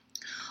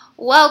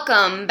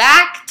Welcome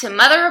back to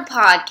Mother of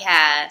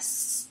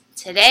Podcasts.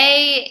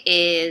 Today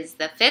is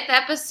the 5th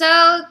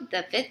episode,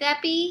 the 5th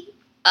epi,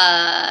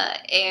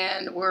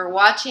 and we're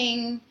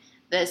watching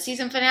the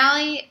season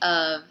finale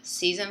of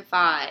season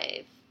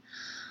 5.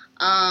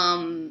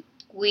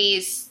 We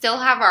still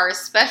have our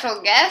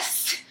special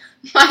guest,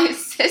 my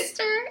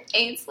sister,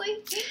 Ainsley.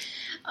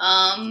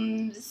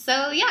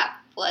 So yeah,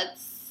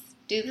 let's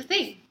do the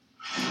thing.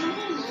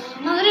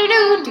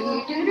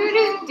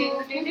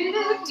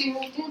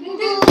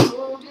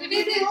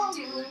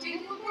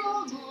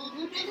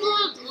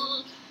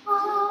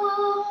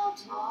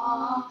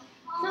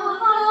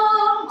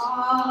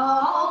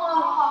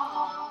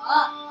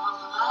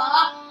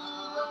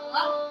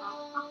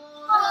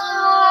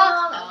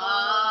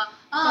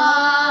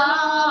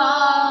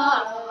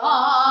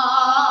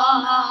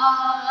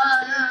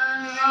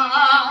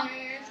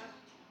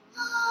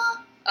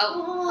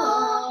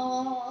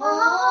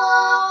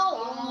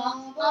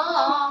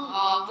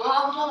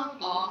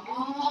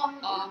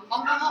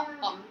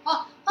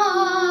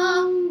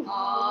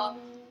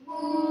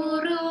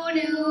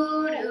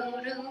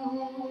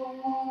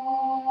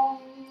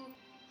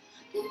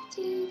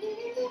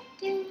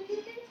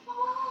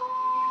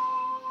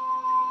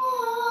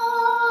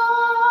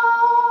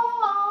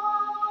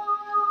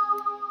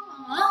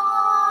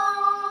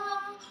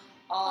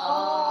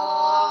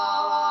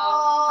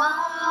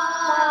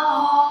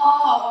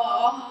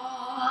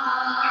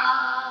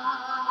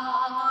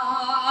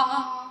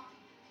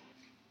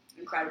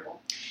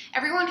 Incredible.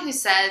 Everyone who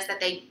says that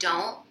they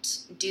don't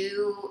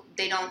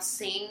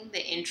sing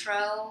the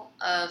intro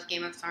of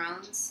Game of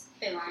Thrones,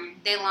 They lying.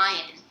 They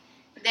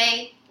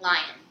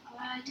lying.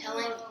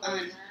 Telling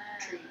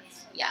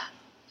untruths. Yeah.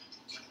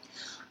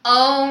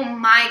 Oh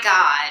my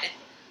God.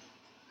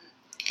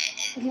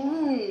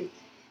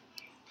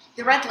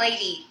 The Red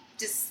Lady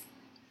just.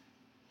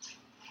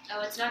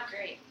 Oh, it's not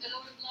great.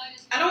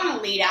 I don't want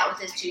to lead out with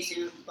this too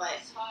soon, but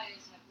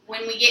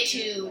when we get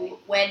to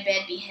Wed,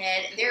 Bed,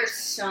 Behead, there are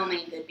so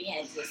many good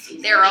beheads this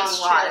season. There are a It's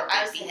lot true. of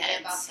I was good thinking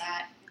beheads. about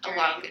that. A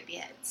lot of good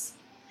beheads.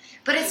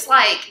 But it's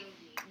like,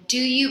 do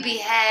you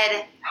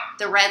behead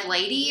the Red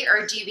Lady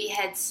or do you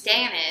behead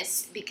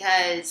Stannis?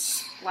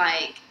 Because,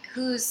 like,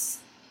 who's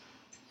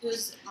You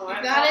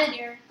got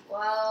it.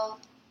 Well,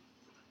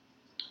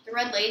 the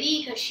Red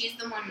Lady, because she's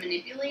the one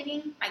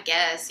manipulating. I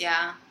guess,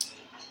 yeah.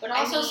 But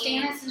also, I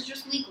mean- Stannis is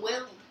just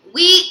weak-willed.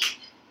 Weak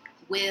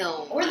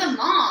will. Or the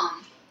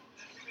mom.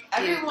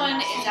 Everyone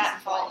Dude, is at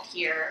fault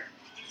here.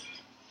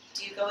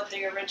 Do you go with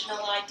the original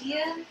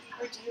idea,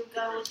 or do you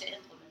go with the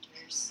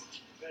implementers?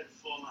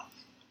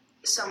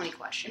 So many And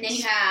questions. then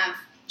you have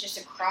just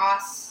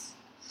across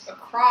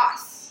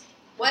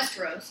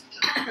Westeros,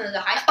 the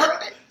High Sparrow.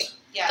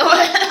 Yeah.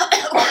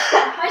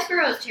 High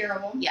Sparrow is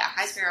terrible. Yeah,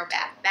 High Sparrow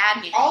bad. Bad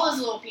meaning. All his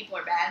little people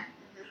are bad.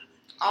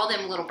 All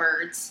them little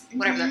birds,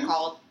 whatever they're Mhm.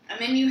 called. And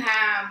then you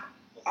have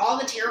all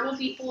the terrible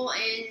people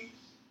in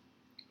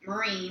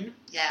Marine.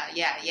 Yeah.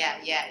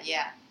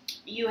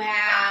 You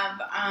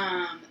have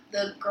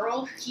the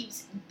girl who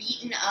keeps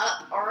beating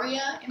up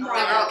Arya in The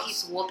Bravos. girl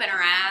keeps whooping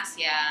her ass,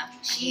 yeah. I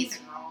hate She's-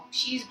 the girl.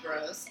 She's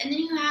gross. And then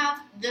you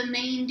have the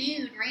main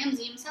dude,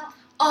 Ramsay himself.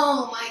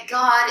 Oh my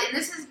God, and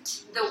this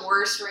is the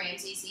worst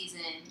Ramsay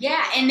season.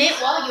 Yeah, and you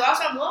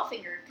also have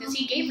Littlefinger, because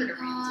he gave her to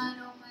Ramsay.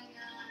 Oh my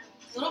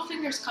God.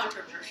 Littlefinger's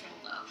controversial,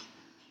 though.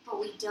 But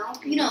we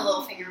don't. You know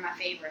Littlefinger, my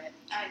favorite.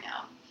 I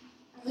know.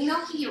 We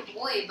know he's your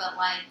boy, but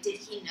like, did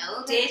he know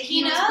that Did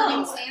he was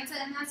know? putting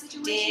Sansa in that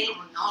situation Did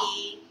or not?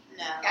 he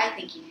know? I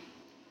think he knew.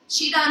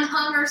 She done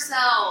hung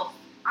herself.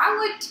 I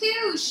would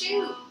too,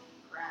 shoot.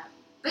 Crap.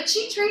 But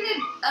she treated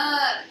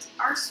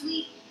our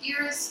sweet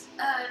dearest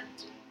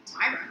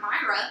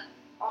Myra,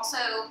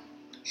 also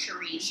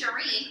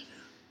Shireen,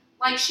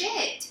 like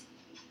shit.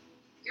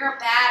 You're a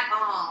bad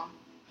mom.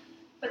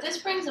 But this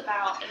brings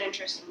about an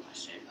interesting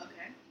question.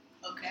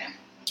 Okay.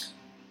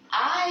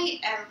 I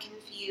am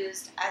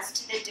confused as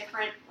to the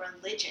different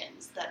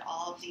religions that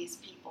all of these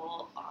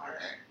people are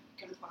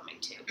conforming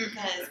to.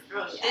 Because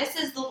this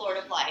is the Lord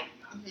of Light.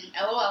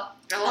 LOL.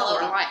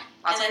 Oh, right.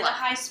 Lots and of then the love.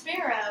 High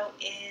Sparrow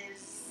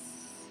is...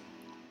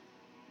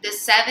 The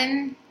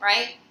 7,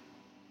 right?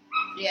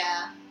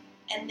 Yeah.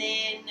 And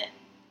then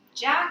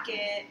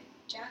Jacket.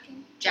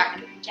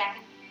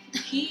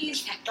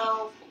 He's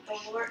the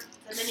Lord,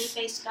 the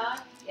many-faced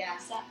God. Yeah.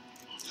 Is that?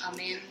 A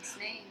man's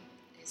name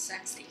is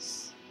sexy.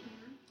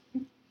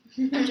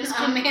 I'm just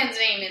a man's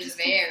name is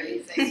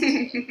very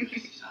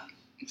sexy.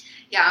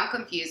 Yeah, I'm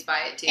confused by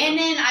it too. And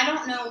then I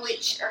don't know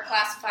which are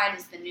classified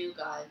as the new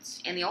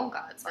gods And the old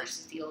gods.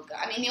 versus the old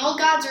gods. I mean, the old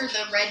gods are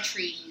the red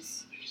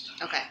trees,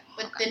 Okay.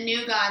 but the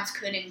new gods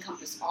could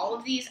encompass all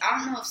of these. I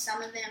don't know if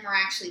some of them are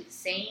actually the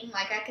same.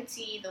 Like, I could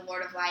see the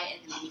Lord of Light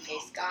and the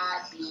many-faced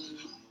God being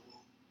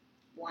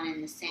one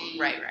and the same.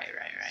 Right.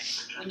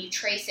 When you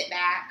trace it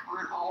back,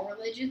 aren't all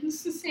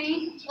religions the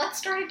same? Let's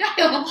start a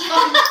dialogue.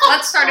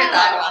 Let's start a I love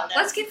dialogue. that.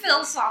 Let's get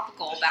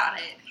philosophical about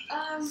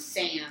it.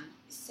 Sam.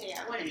 So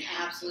yeah, What an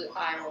absolute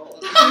eye roll.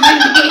 Oh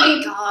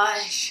my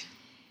gosh.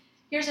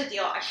 Here's the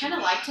deal. I kind of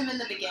liked him in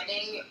the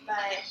beginning, but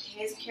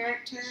his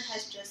character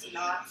has just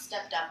not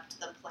stepped up to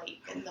the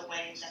plate in the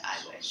way that I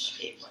wish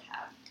it would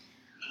have.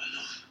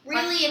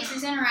 Really, it's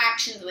his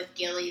interactions with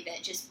Gilly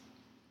that just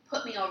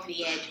put me over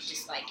the edge of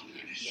disliking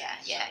him. Yeah.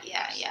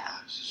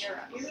 You're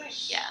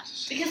right. Yeah.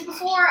 Because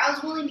before, I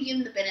was willing to give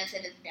him the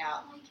benefit of the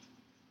doubt. Like,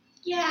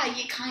 yeah,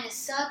 you kind of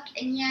suck,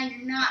 and yeah,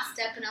 you're not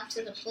stepping up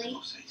to the plate.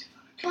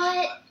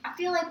 But I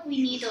feel like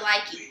we need to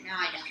like you. No,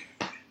 I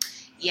don't.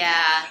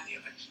 Yeah.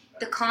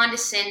 The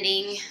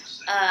condescending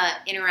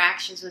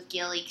interactions with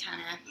Gilly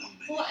kind of...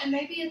 Well, and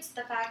maybe it's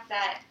the fact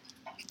that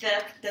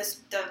the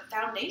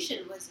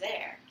foundation was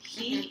there.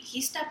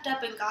 He stepped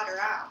up and got her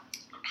out.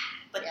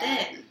 But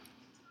then...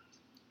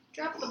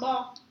 Drop the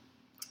ball.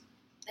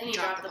 Then he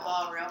dropped the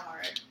ball real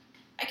hard.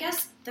 I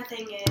guess the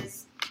thing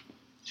is,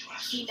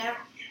 he never...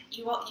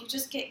 You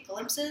just get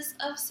glimpses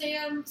of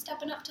Sam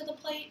stepping up to the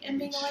plate and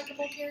being a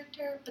likable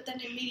character, but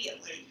then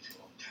immediately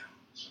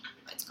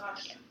it's gone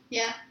again.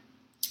 Yeah,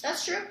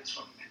 that's true.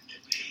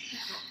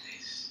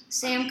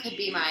 Sam could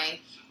be my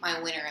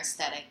winter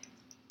aesthetic.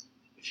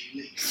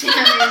 Sam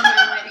is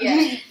my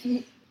yeah.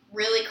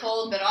 Really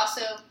cold, but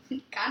also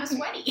kind of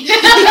sweaty.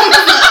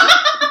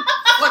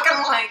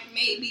 Looking like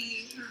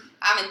maybe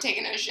I haven't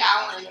taken a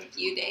shower in a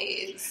few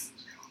days.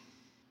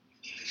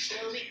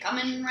 She'll be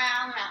coming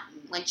round the mountain.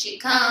 When she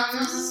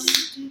comes,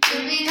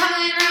 she'll be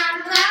coming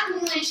round the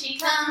mountain when she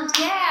comes.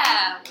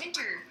 Yeah,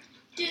 winter.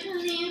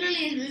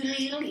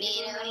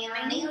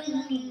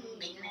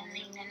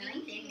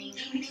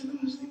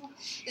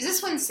 Is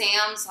this when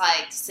Sam's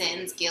like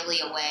sends Gilly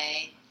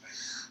away?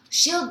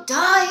 She'll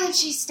die if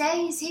she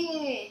stays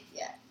here.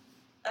 Yeah.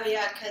 Oh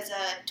yeah, because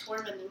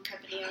Tormund and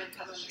company are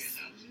coming.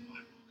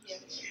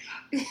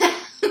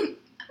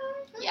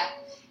 Yeah,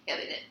 they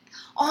did.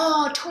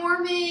 Oh,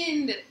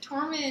 Tormund!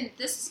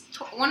 This is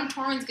one of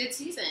Tormund's good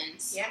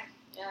seasons. Yeah.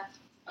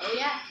 Oh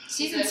yeah.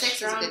 Season 6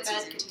 is a good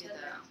season too,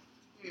 though.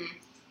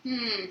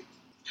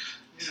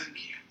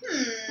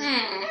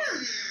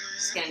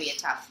 It's gonna be a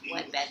tough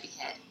wet bed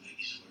behead.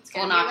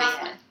 Well, not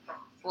behead.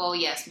 Well,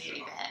 yes,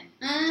 maybe behead.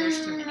 There's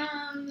too many.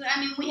 I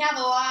mean, we have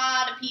a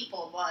lot of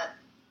people, but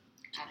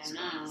I don't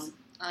know.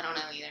 I don't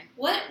know either.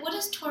 What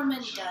has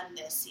Tormund done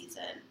this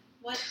season?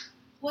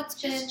 What's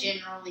Just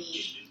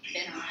generally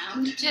been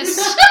around.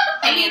 Just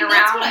hanging around.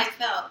 That's what I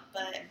felt,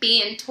 but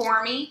being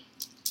Tormy.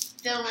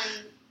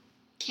 Filling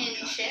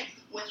kinship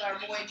with our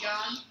boy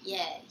John.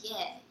 Yeah.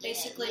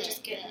 basically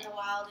just getting the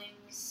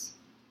wildings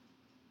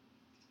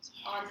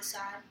on the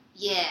side.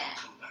 Yeah.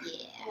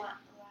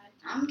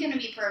 I'm gonna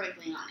be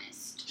perfectly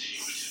honest.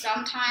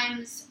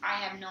 Sometimes I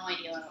have no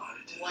idea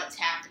what's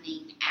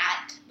happening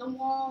at the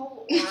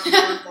wall or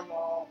on the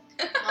wall.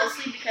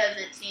 Mostly because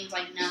it seems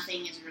like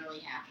nothing is really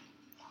happening.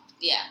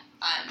 Yeah.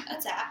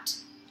 That's apt.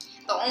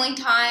 The only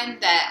time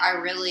that I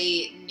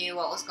really knew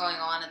what was going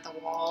on at the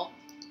wall,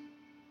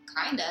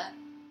 kinda,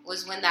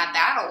 was when that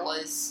battle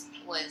was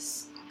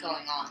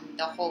going on.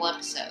 The whole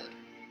episode.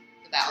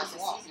 The battle of the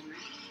wall. Season, right?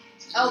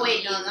 Oh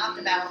wait, no, not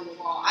the battle of the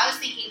wall. I was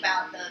thinking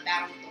about the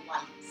battle of the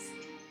lights.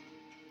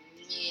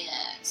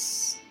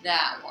 Yes,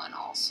 that one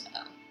also.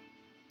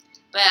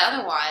 But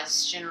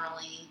otherwise,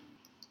 generally,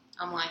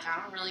 I'm like,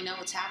 I don't really know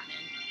what's happening.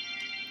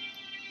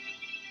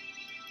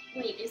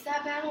 Wait, is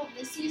that battle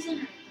this season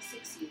or the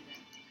 6th season?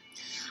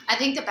 I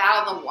think the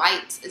Battle of the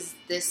Whites is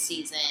this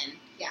season.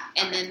 Yeah.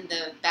 And then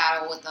the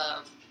battle with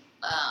the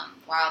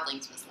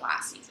Wildlings was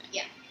last season.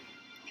 Yeah.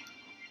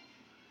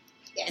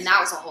 Yes. And that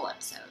was a whole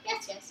episode.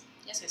 Yes.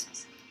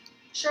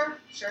 Sure.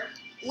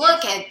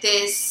 Look at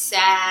this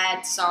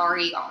sad,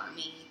 sorry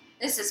army.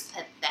 This is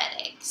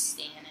pathetic,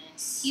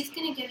 Stannis. He's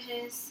gonna get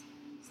his.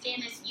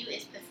 Stannis, you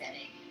is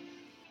pathetic.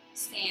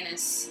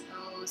 Stannis.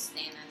 Oh,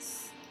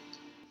 Stannis.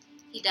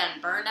 He done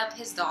burned up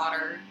his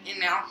daughter, and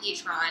now he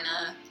trying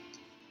to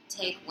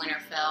take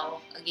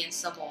Winterfell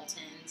against the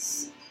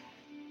Boltons.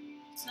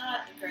 It's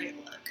not a great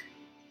look.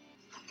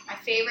 My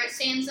favorite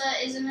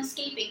Sansa is an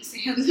escaping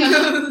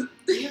Sansa.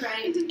 You're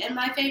right. And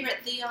my favorite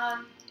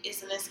Theon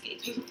is an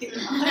escaping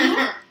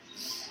Theon.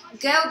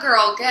 Go,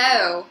 girl,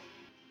 go.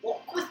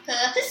 Walk with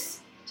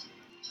us.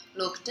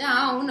 Look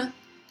down.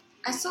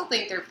 I still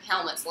think their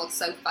helmets look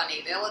so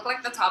funny. They look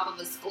like the top of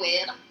a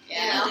squid.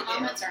 Yeah, they the do.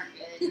 helmets aren't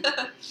good.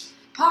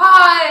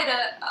 Pod!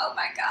 Oh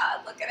my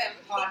god, look at him.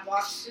 Pod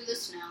walks through the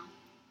snow.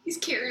 He's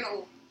carrying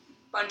a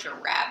bunch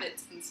of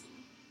rabbits and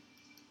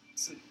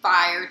some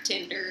fire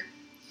tinder.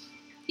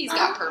 He's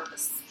got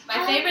purpose.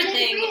 My favorite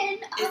thing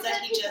is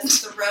that he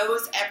just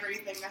throws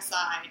everything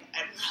aside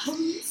and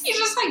runs. He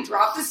just like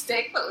dropped the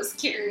stick but was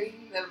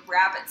carrying the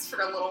rabbits for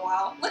a little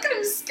while. Look at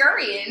him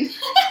scurrying.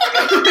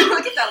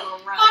 Look at that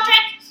little run.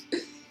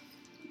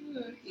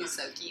 He's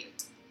so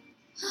cute.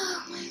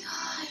 Oh my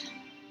god.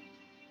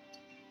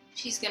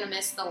 She's gonna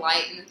miss the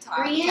light in the top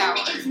Brienne tower.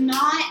 is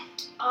not,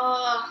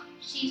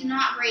 she's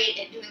not great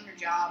at doing her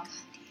job.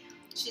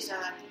 She's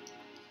not.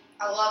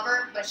 I love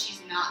her, but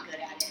she's not good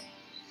at it.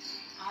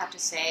 I have to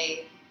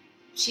say,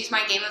 she's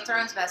my Game of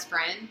Thrones best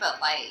friend, but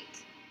like,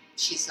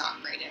 she's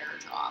not great at her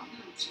job.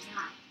 No, she's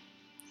not.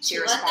 She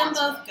let them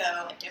both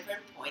go at different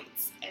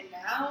points, and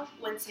now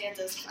when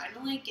Sansa's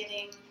finally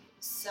getting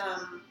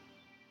some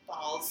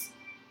balls,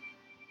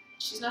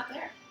 she's not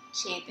there.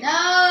 She ain't there.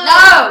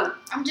 No!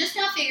 I'm just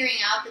now figuring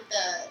out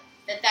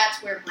that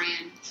that's where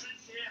Bran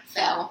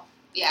fell.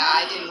 Yeah,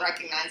 I didn't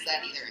recognize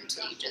that either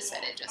until you just said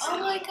it just Oh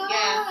now. my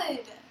god!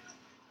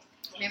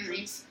 Yeah.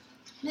 Memories.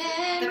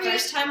 The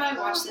first time I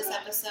watched this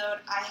episode,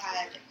 I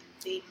had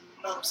the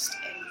most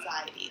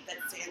anxiety that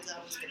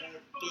Sansa was going to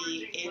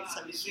be in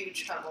some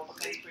huge trouble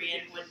because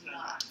Brienne would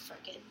not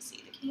frickin'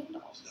 see the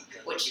candle.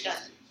 Which she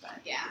doesn't, but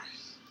Yeah.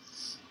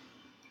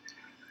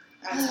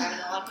 I was having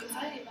a lot of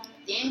anxiety about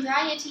it. The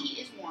anxiety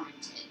is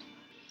warranted.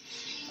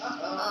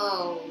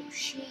 Oh,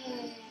 shit.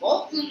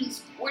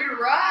 Bolton's quarter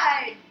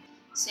ride.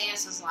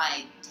 Sansa's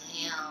like,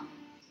 damn.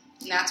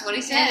 And that's what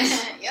he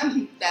says.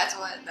 Yep. That's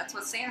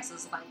what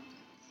Sansa's like.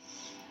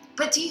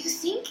 But do you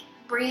think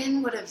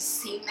Brienne would have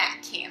seen that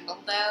candle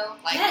though?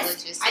 Like, Yes,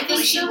 logistically? I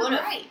think she would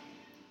have. Right.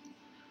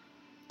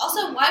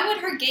 Also, why would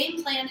her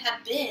game plan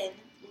have been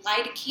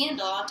light a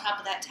candle on top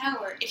of that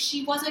tower if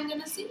she wasn't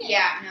going to see it?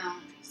 Yeah, no.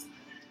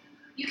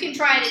 You can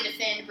try to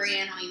defend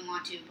Brienne all you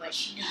want to, but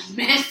she done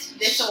messed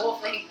this whole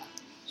thing up.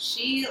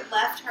 She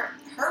left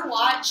her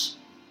watch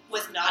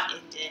was not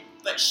ended,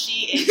 but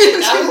she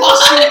ended that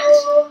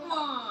watch.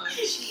 Oh,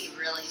 she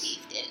really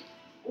beefed it.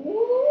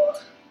 Ooh.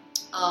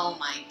 Oh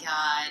my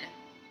god.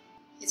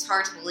 It's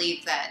hard to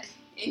believe that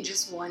in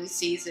just one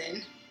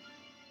season,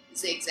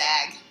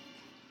 Zigzag.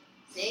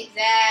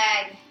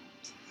 Zigzag.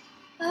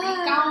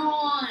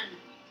 Ah.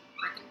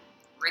 Rickon.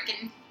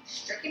 Rickon.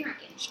 Stricken.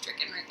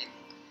 Rickon.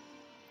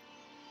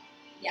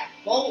 Yeah,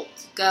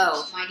 Bolt.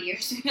 Go. My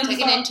dears. Take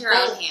it into your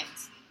own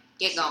hands.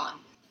 Get going.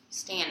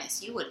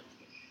 Stannis, you would...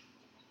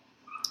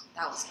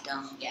 That was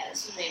dumb. Yeah,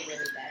 this was a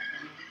really bad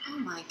thing. Oh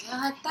my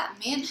god, that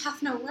man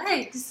have no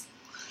legs.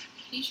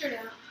 He sure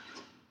don't.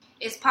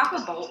 Is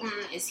Papa Bolton,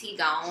 is he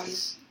gone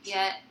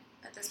yet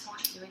at this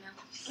point? Do we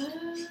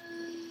know?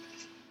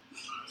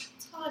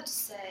 It's hard to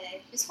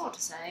say. It's hard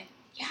to say.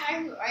 Yeah,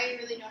 I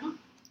really don't know.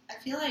 I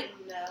feel like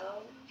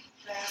no,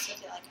 but I also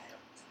feel like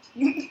I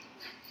don't.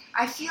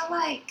 I feel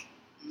like...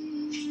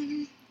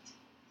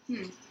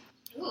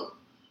 Ooh.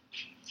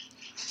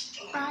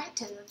 Right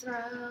to the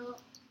throat.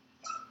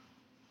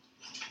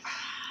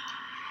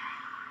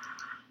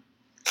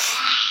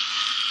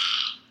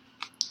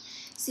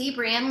 See,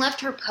 Brienne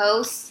left her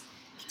post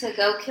to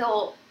go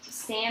kill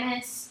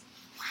Stannis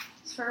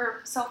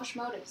for selfish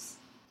motives.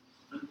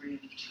 I'm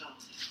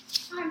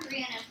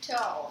Brienne of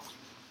Tull.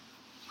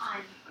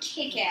 I'm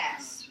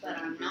kick-ass, but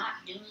I'm not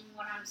doing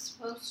what I'm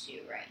supposed to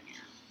right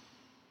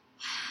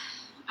now.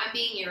 I'm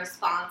being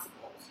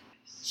irresponsible.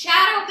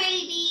 Shadow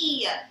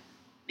baby!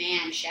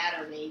 Man,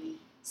 Shadow Baby.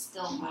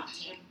 Still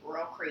haunting.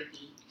 Real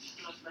creepy.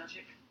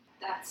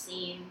 That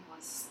scene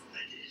was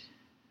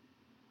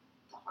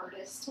the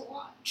hardest to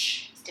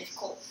watch. It's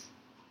difficult.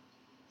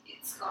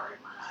 It scarred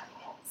my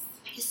eyeballs.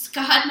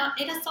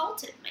 It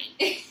assaulted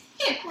me.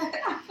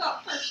 I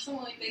felt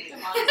personally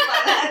victimized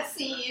by that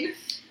scene.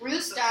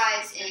 Roose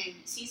dies in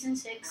season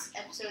 6,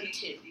 episode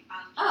 2.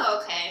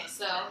 Oh, okay.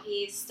 So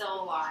he's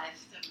still alive.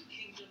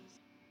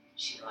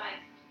 She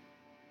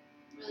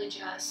really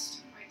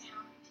just right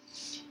now.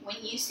 When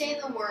you say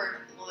the word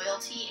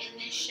loyalty in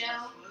this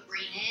show,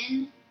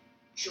 Brienne,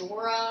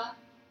 Jorah,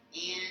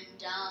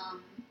 and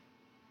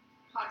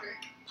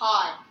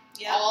Pod,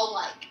 Yeah. all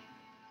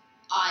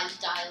eyes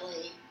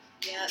dilate.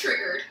 Yeah.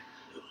 Triggered.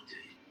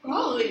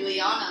 Probably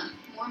Lyanna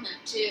Mormont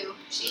too.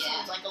 She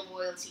seems like a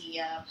loyalty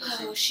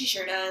person. Oh, she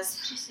sure does.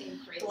 She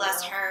seems pretty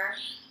Bless loyal. her.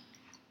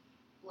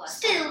 Bless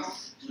Still,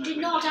 you did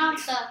not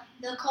answer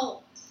the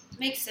call.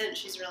 Makes sense.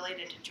 She's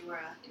related to Jorah.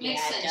 It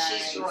makes Yeah, it sense.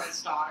 She's does.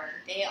 Jorah's daughter.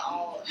 They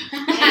all.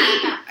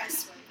 I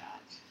swear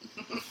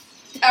to God.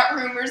 That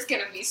rumor's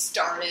gonna be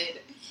started,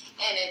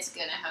 and it's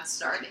gonna have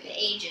started The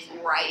age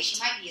isn't right. She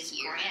might be his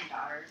here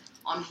granddaughter.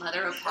 on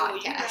Mother of Oh,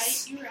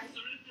 Podcasts. you're right.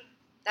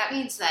 That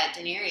means that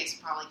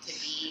Daenerys probably could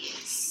be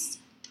his...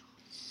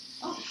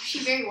 Oh, she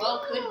very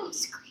well could be.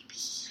 It's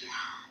creepy.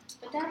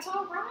 But that's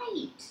all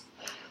right.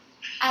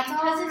 That's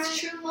Because all it's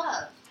true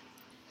love.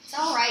 It's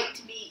all right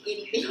to be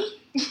itty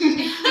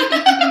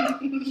bitty.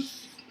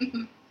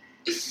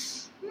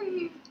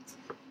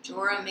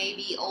 Jorah may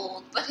be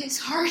old, but his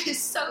heart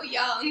is so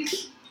young.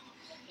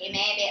 He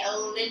may be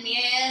old in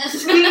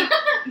years.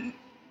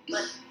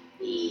 But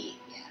he,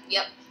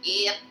 Yep.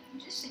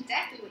 just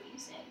exactly what you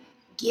said.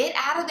 Get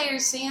out of there,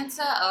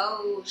 Sansa.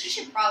 Oh, She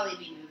should probably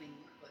be moving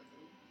more quickly.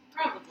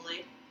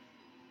 Probably.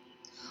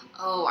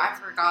 Oh, I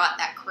forgot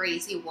that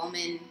crazy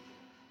woman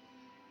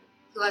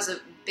who has a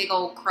big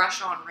old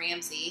crush on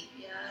Ramsay.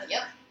 Yeah.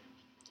 Yep.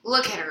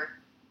 Look at her.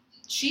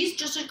 She's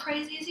just as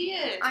crazy as he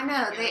is. I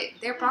know,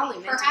 they're probably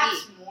meant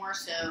Perhaps more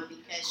so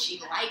because she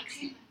likes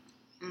him.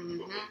 to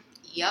be. Mm-hmm.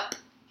 Yep.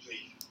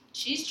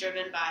 She's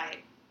driven by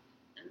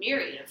a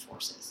myriad of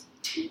forces.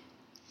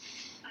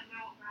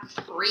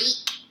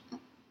 Reek.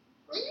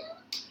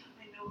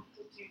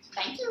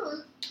 Thank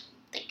you.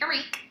 Take a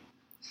reek.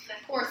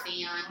 Poor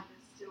Theon.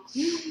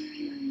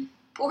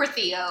 Poor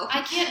Theo.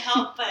 I can't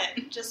help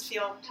but just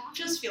feel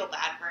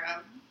bad for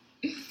him.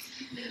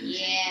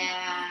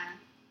 Yeah.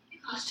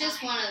 He's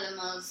just one of the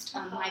most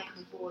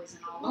unlikable boys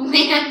in all the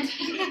land.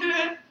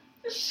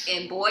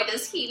 And boy,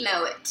 does he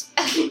know it.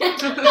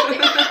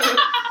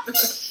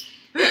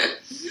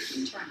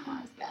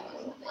 Internalize that a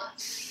little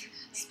bit.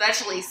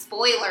 Especially,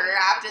 spoiler,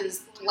 after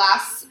this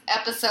last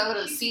episode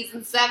of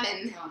season 7. Oh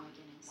my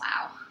goodness.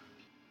 Wow.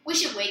 We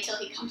should wait till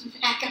he comes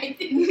back, I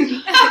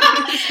think.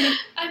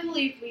 I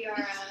believe we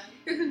are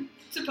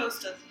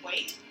supposed to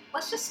wait.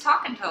 Let's just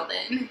talk until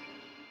then.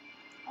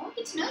 I want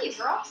to get to know you,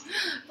 girl.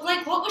 But,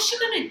 like, what was she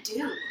gonna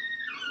do?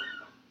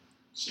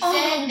 She Oh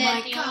said that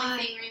my the God.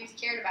 only thing Reams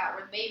cared about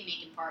were the baby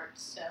making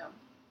parts, so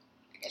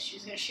I guess she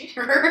was going to shoot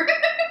her.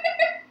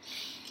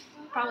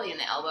 Probably in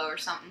the elbow or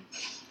something.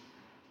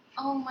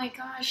 Oh my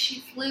gosh, she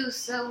flew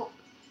so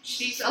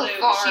She So flew.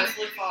 far. She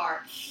flew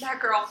far. That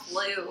girl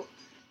flew.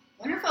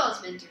 Winterfell has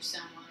been through so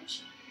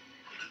much.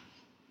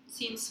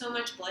 Seen so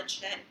much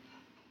bloodshed.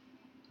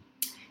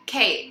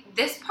 Okay,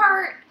 this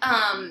part,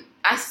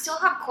 I still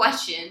have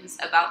questions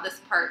about this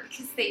part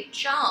because they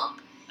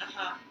jump.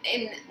 Uh-huh.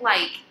 And,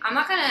 like,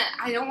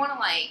 I don't want to,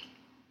 like,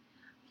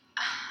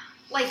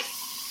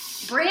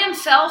 Bran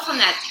fell from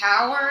that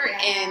tower Yeah.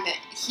 and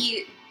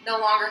he no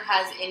longer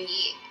has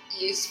any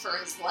use for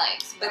his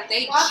legs, but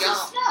they Lots jump.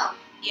 of snow.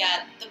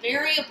 Yeah, the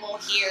variable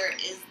here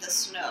is the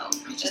snow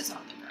that's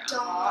on the ground.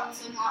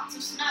 Lots and lots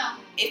of snow.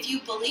 If you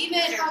believe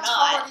it or That's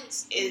not all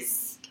it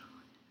is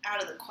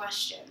out of the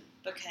question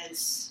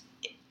because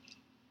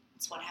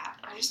it's what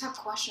happened. I just have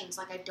questions.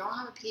 Like, I don't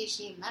have a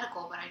PhD in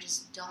medical, but I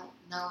just don't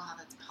know how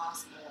that's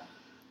possible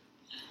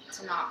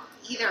to not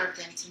either of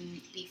them to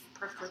be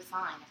perfectly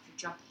fine if you're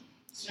jumping.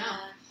 Snow.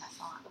 That's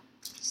fine.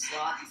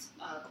 Lots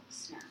of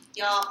snow.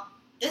 Y'all,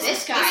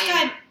 this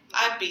guy,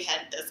 I'd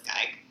behead this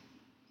guy.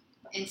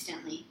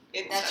 Instantly.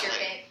 Instantly. That's your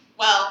pick.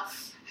 Well,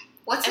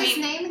 What's I his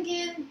mean- name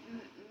again?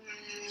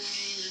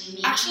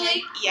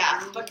 actually,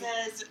 yeah,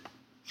 because,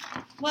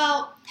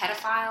 well,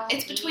 Pedophile?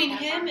 it's between Pedophile?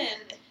 him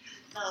and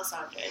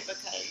Melisandre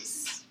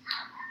because,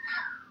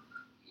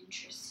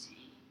 Interesting.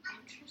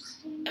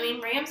 I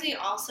mean, Ramsay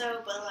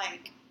also, but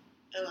like,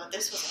 oh,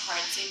 this was a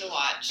hard scene to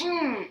watch.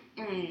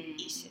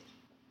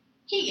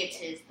 He gets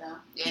his, though.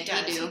 Yeah, He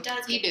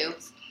does. He get do.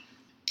 his.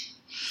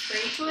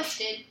 Pretty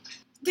twisted.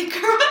 The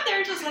girl out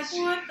there just like,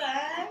 what the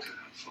heck?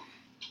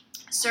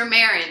 Sir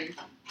Marin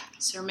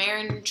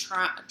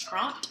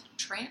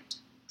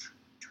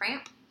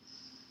Tramp?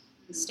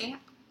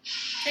 Stamp?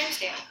 Tramp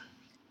stamp.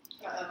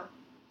 Uh-oh.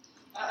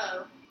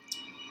 Uh-oh.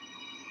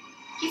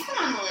 He's been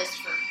on the list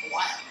for a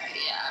while, right?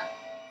 Yeah.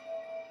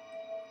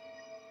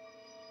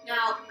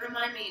 Now,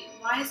 remind me,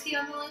 why is he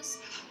on the list?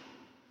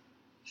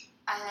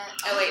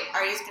 Oh wait,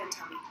 are you just gonna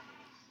tell me?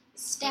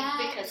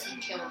 Because he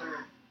killed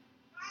her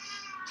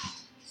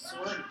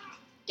sword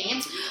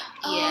dancing.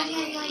 Yeah.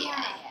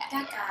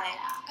 That guy.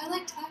 I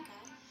liked that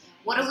guy.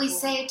 What do we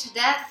say to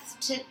death?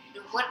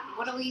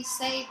 What do we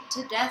say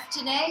to death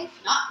today?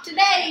 Not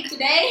today.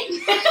 Today.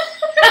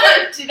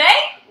 Today?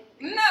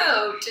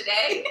 No,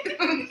 today.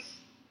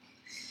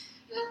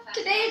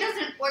 Today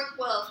doesn't work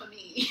well for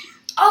me.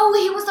 Oh,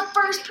 he was the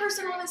first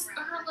person on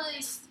her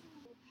list.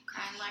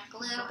 Crying like a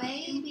little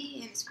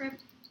baby in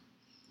script.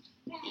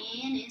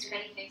 And it's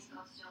Pretty face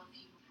will still a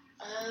few.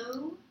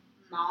 oh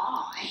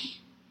my.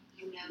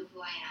 You know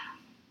who I am.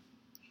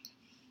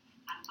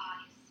 I'm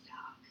Arya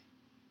Stark.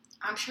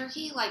 I'm sure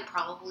he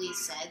probably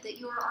said that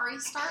you were Arya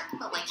Stark,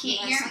 but he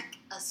Can't has hear.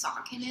 a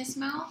sock in his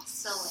mouth,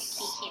 so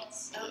he can't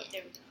say Oh, it.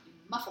 there we go.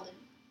 Muffled him.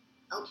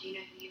 Do you know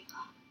who you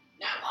are?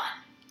 No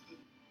one.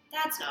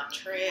 That's not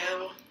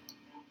true.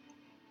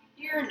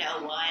 You're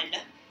no one.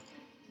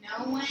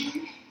 No one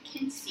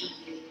can see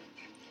you.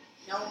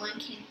 No one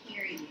can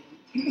hear you.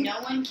 No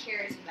one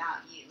cares about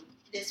you.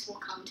 This will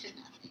come to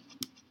nothing.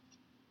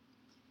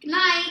 Good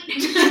night.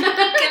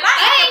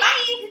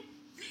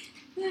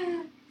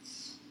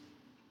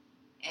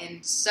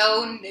 And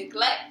so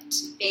neglect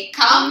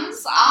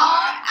becomes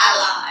our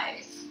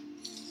ally.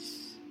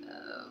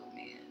 Oh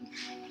man.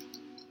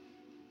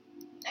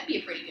 That'd be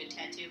a pretty good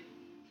tattoo.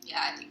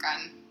 Yeah, I think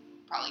I'm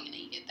probably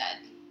gonna get that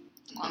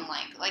on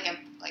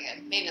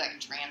maybe a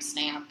tramp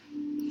stamp.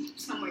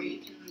 Somewhere you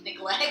can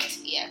neglect.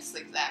 Yes,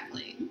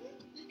 exactly.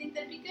 I think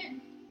that'd be good.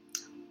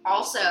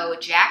 Also,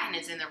 Jaqen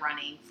is in the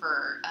running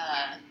for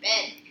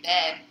Bed.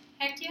 bed.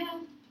 Heck yeah.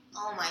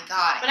 Oh my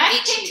god, But I I've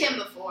hate picked you. him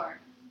before.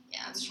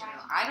 Yeah, that's true.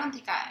 I don't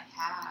think I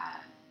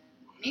have.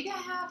 Maybe I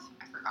have.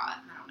 I forgot.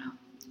 I don't know.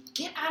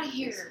 Get out of This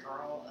here.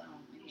 girl. Oh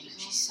my goodness.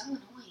 She's so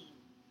annoying.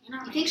 You're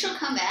not You think she'll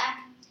come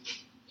back?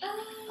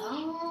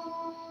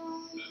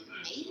 Oh,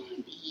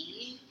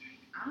 maybe.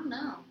 I don't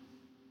know.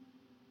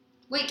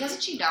 Wait,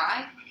 doesn't she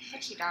die? I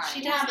thought she died.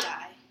 She Yeah, does but-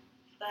 die.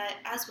 But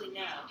as we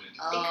know,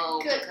 Oh,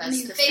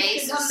 because the face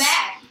faces. could come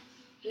back.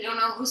 We don't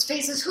know whose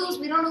face is whose.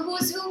 We don't know who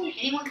is who.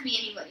 Anyone could be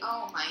anybody.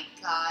 Oh my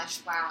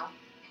gosh! Wow.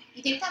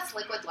 You think that's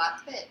liquid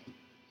left that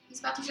he's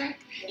about to drink?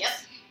 Yep.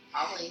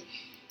 Probably.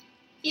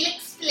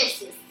 Felix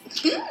Felicis.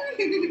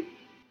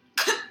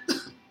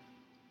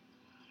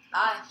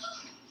 Bye.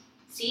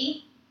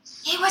 See?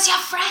 was your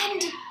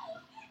friend.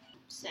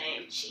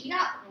 Same. She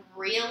got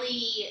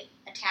really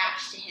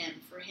attached to him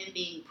for him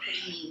being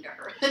pretty mean to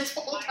her this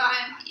whole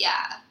time.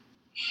 Yeah.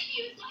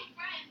 He was my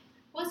friend.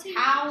 Was he?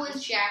 How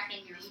was Jack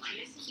in your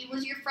life? He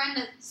was your friend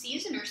a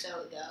season or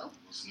so ago.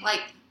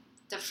 Like,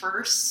 the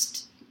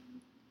first,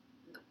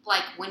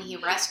 like, when he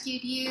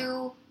rescued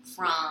you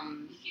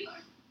from,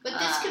 But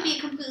this could be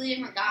a completely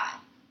different guy.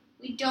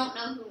 We don't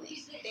know who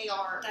they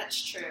are. That's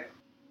true.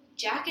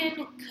 Jackin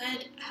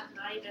could have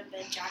not even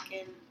been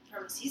Jackin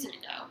from a season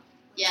ago.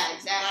 Yeah,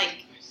 exactly.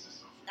 Like,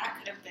 that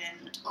could have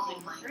been a totally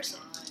different person.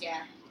 God.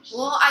 Yeah.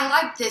 Well, I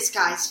like this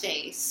guy's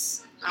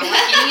face. I don't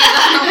like any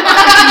of the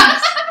other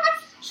ones.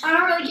 I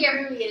don't really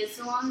care who he is,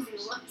 so long as he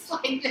looks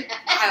like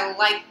that. I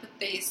like the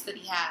face that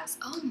he has.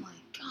 Oh my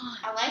god.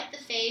 I like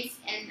the face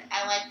and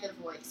I like the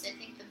voice. I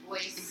think the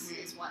voice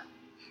is what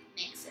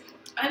makes it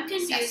work. I'm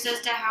confused Sexy.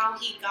 as to how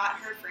he got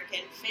her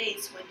freaking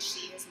face when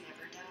she has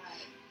never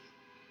died.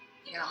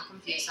 Yeah, I'm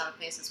confused how the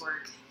faces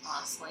work,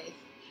 honestly.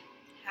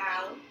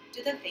 How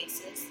do the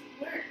faces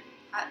work?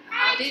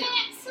 How do?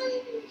 can't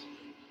sleep.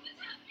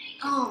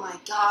 Oh my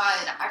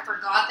god, I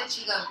forgot that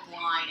she goes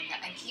blind.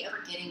 I keep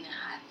forgetting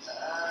that.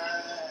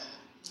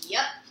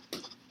 Yep.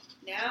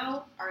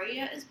 Now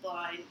Arya is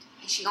blind.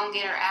 Is she gonna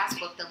get her ass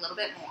whooped a little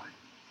bit more?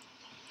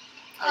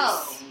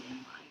 Oh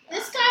my god.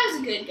 This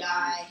guy's a good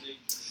guy.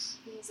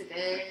 He's a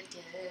good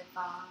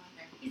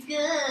father. He's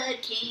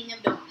good. King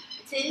of Dorne.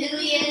 It's who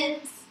he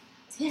is.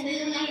 It's who he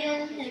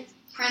is.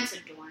 Prince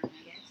of Dorne, I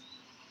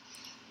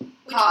guess.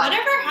 Which, God.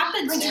 whatever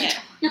happens to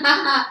him?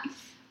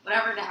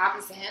 Whatever that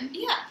happens to him?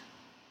 Yeah.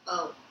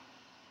 Oh.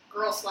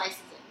 Girl slices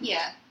it.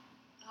 Yeah.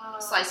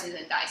 Slices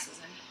and dices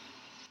him.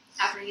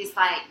 After he's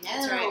like, no,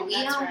 That's right, we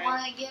that's don't right.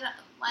 want to get,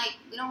 like,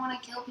 we don't want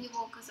to kill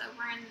people because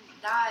Oberyn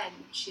died.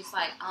 And she's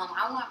like,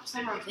 I want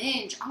some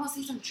revenge. I want to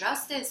see some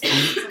justice. I want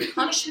to see some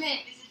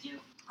punishment.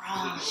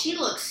 She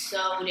looks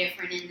so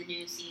different in the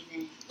new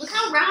season. Look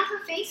how round her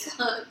face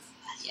looks.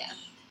 Yeah.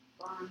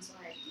 Ron's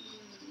like,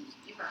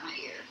 you hurt my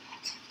ear.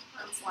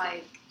 I was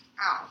like,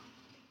 ow.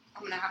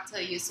 I'm going to have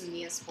to use some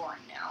Neosporin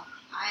now.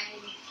 I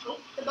hope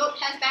the boat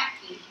has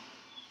backing.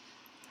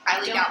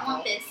 Highly don't doubtful.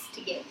 want this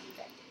to get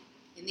infected.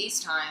 In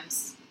these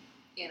times,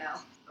 you know.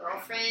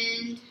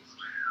 Girlfriend,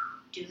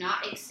 do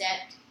not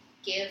accept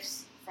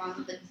gifts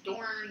from the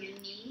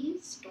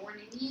Dornians.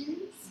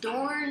 Dornites.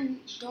 Dornian.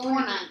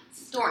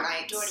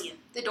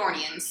 The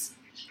Dornians.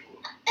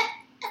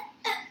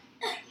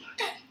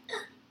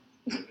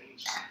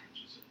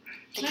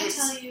 Can I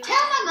tell you?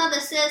 Tell my mother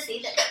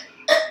Cersei that.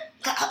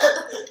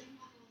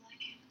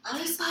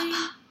 Honestly,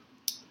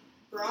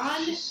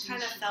 Bronn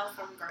kind of fell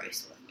from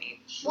grace with me.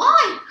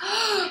 Why?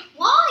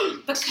 Why?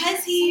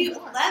 Because he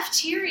left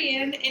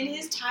Tyrion in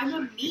his time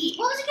of need.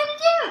 What was he gonna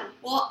do?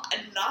 Well,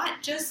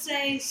 not just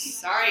say,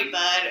 sorry,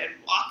 bud, and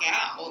walk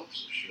out.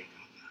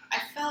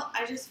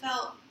 I just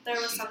felt there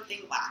was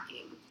something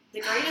lacking.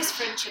 The greatest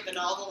friendship in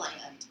all the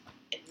land.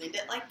 And end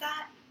it like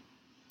that?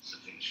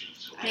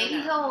 I don't Maybe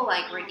know. he'll,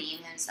 like, redeem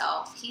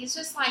himself. He's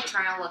just, like,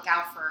 trying to look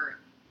out for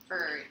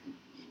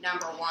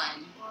number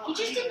one. Well, He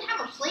just didn't have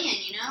a plan,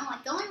 you know?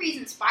 Like, the only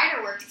reason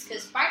Spider works is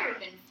because Spider had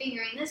been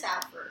figuring this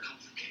out for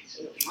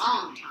a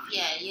long time.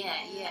 Yeah.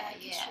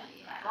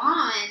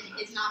 Ron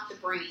is not the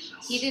brains.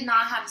 He did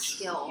not have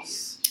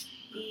skills.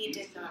 He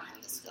did not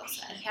have the skill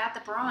set. He had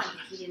the brawn,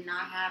 but he did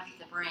not have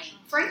the brain.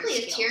 Frankly,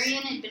 if skills.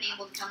 Tyrion had been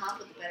able to come up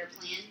with a better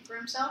plan for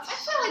himself, I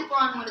feel like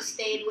Bronn would have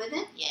stayed with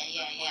him.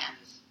 Yeah.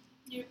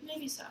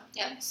 Maybe so.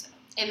 Yep. Maybe so.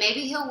 And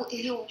maybe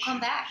he'll come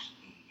back.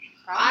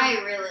 I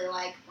really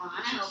like Bronn.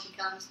 I hope he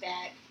comes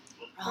back.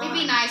 It'd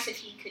be nice if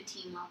he could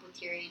team up with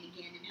Tyrion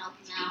again and help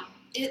him out.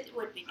 It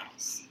would be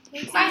nice.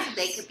 It's nice if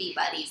they could be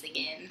buddies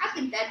again. I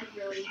think that'd be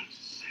really.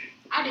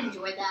 I'd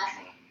enjoy that.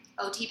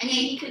 OTP. And then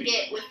he could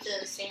get with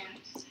the sand.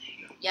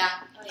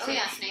 Yeah. Oh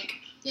yeah, snake.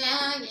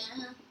 Yeah.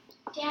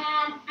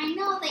 Dad, I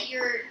know that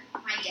you're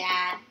my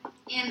dad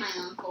and my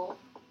uncle.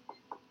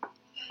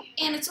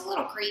 And it's a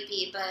little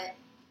creepy, but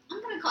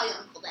I'm gonna call you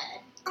Uncle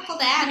Dad. Uncle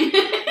Dad.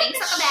 Thanks,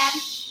 Uncle Dad.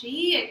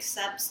 She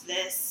accepts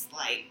this,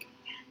 like,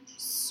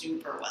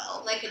 super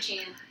well. Like a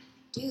champ.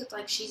 Dude,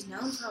 like, she's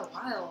known for a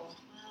while.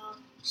 Well,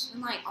 She's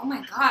been like, oh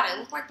my god, I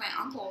look like my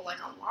uncle, like,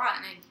 a lot,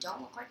 and I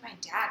don't look like my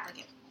dad, like,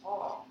 at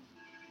all.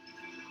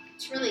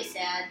 It's really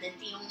sad that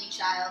the only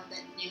child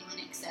that knew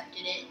and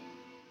accepted it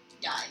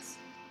dies.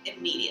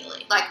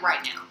 immediately. Like,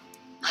 right now.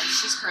 Like,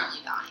 she's currently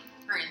dying.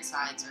 Her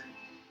insides are...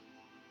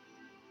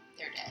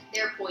 They're dead.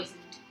 They're poisoned.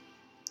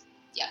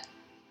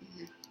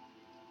 Mm-hmm.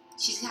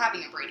 She's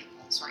having a Brady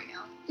pulse right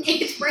now.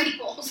 It's Brady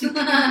Bowls.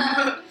 Everybody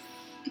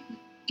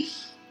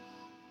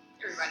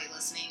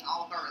listening,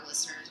 all of our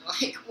listeners are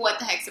like, what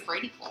the heck's a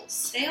Brady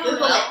pulse? They all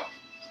Google know.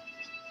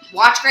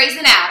 Watch Grey's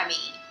Anatomy.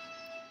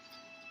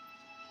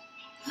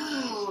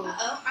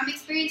 Uh-oh, I'm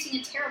experiencing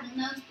a terrible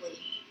nosebleed.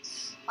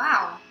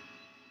 Wow.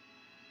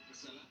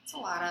 It's a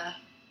lot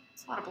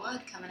of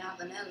blood coming out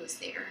of the nose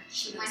there.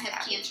 She might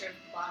have cancer of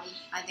the body.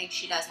 I think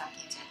she does have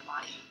cancer in the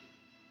body.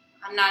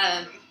 I'm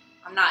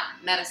not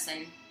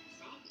medicine.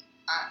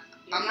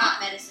 You're I'm not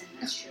not. medicine,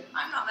 that's true.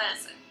 I'm not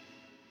medicine.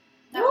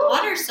 That Woo!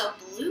 water's so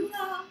blue,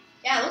 though.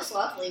 Yeah, it looks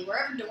lovely.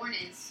 Wherever Dorne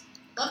is,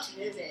 love to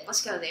visit.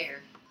 Let's go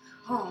there.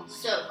 Oh,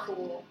 So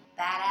cool.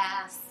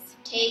 badass.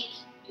 Take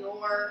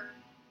your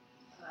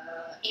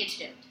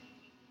antidote.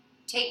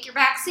 Take your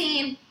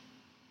vaccine.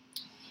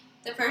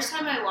 The first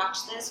time I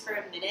watched this for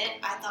a minute,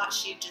 I thought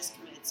she'd just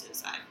committed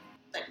suicide.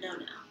 But no.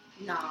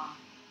 Nah.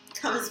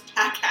 Comes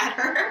back at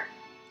her.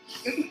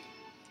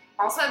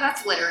 Also,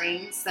 that's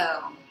littering,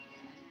 so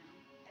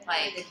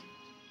like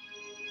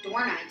the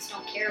Dornites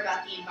don't care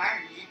about the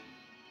environment.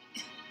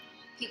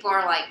 people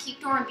are like,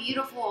 keep Dorne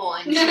beautiful,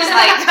 and she's like,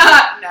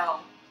 no,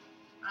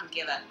 I don't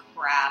give a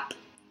crap.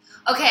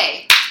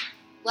 Okay,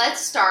 let's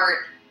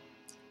start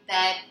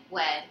Bed,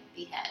 Wed,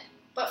 Behead.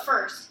 But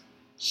first,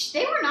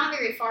 they were not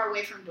very far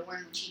away from Dorne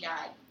when she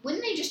died.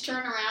 Wouldn't they just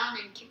turn around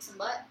and kick some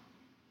butt?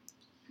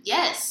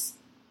 Yes.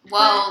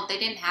 Well, they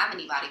didn't have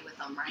anybody with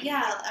them, right?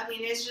 Yeah, I mean,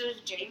 it's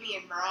just Jamie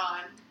and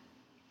Bronn.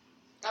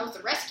 That was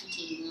the rescue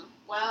team, though.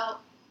 Well,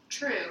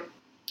 true.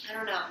 I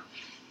don't know.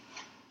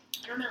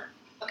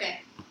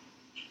 Okay.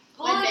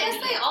 Well, I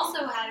guess they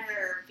also had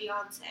her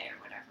fiance or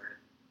whatever.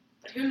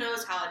 But who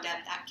knows how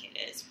adept that kid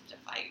is to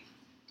fight.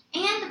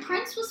 And the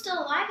prince was still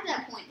alive at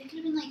that point. They could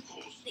have been like,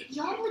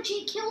 y'all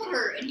legit killed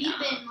her. And he'd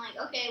been like,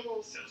 okay,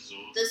 well,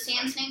 the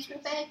sand snakes will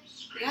pay.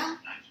 Yeah?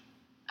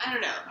 I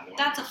don't know.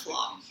 That's a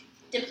flaw.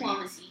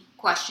 Diplomacy.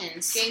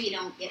 Questions. Jamie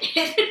don't get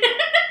it.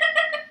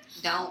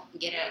 Don't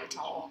get it at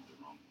all.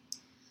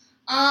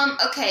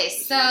 Okay,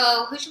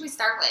 so who should we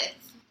start with?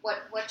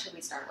 What should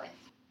we start with?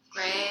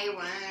 Grey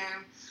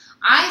Worm.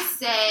 I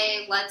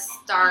say let's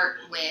start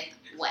with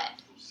Wed.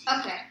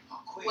 Okay.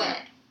 Wed.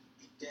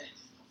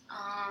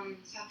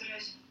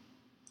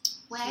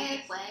 Wed.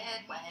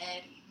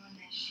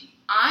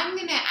 I'm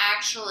gonna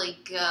actually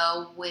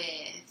go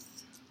with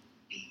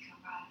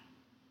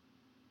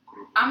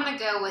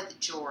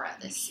Jorah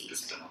this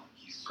season.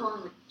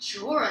 Going with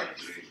Jorah.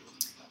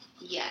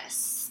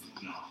 Yes.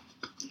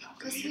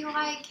 Because he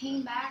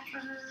came back for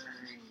her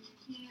and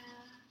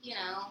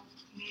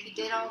he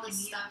did all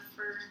this stuff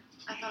for her.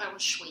 I thought it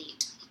was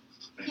sweet.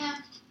 Yeah.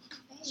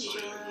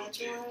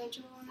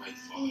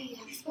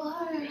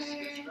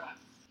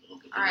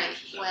 Alright,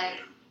 Wed.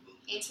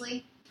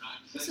 Ainsley?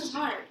 This is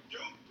hard.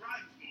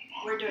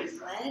 We're doing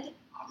Wed?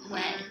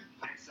 Wed.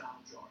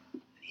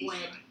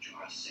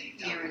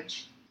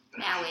 Marriage.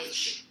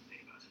 Marriage.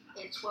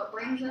 It's what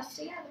brings us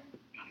together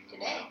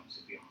today.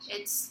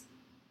 It's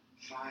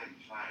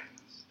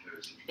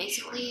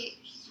basically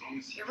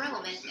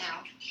irrelevant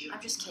now.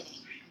 I'm just kidding.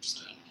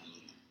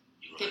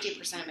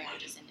 50% of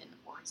marriages end in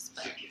divorce,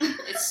 but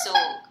it's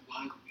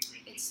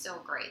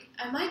still great.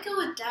 I might go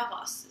with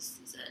Davos this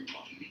season.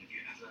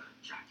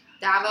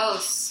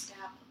 Davos.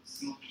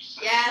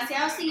 Yeah, see,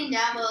 I was thinking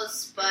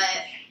Davos,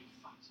 but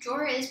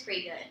Jorah is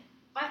pretty good.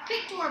 But I've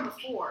picked Jorah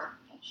before.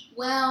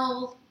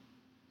 Well,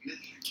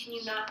 Can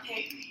you not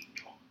pick?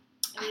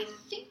 I mean,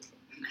 I think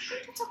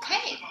that's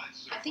okay.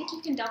 I think you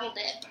can double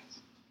dip.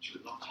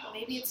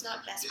 maybe it's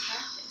not best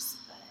practice,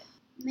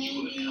 but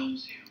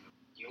Maybe.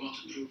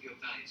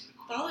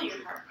 follow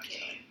your heart,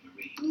 kid.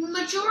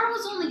 Jorah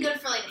was only good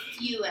for like a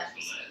few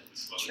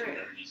episodes.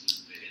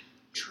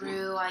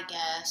 True, I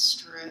guess.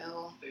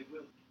 True.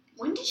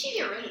 When did she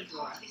get rid of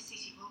Jorah?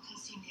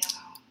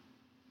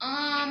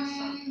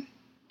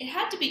 It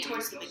had to be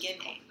towards the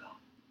beginning.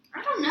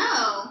 I don't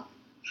know.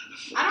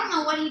 I don't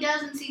know what he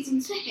does in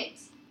season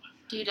 6.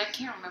 Dude, I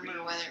can't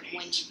remember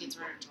when she gets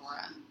rid of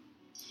Jorah.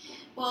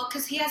 Well,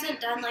 because he hasn't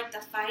done like the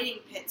fighting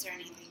pits or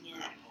anything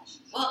yet.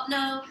 Well,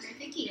 no. I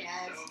think he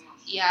has.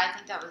 Yeah, I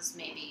think that was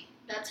maybe.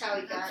 That's how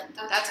he got.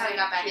 That's how he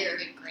got back into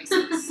good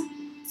graces.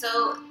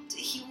 So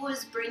he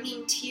was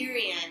bringing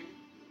Tyrion,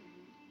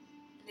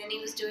 and then he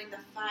was doing the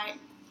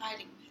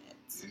fighting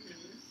pits.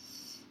 Mm-hmm.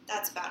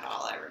 That's about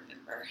all I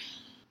remember.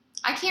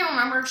 I can't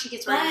remember if she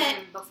gets rid of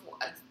him before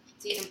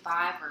season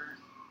 5 or.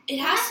 It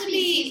has to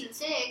be season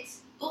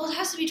 6. Well, it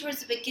has to be towards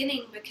the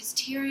beginning because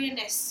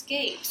Tyrion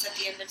escapes at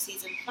the end of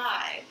season 5,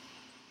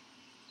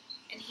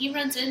 and he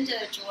runs into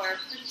Jorah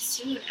pretty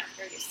soon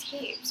after he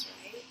escapes,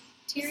 right?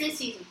 This is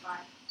season 5.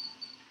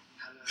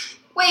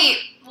 Wait,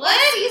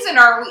 what season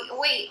are we?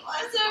 Wait,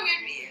 I'm so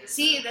confused.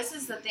 see, this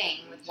is the thing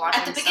with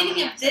watching. At the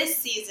beginning of this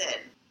season,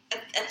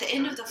 at the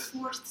end of the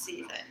 4th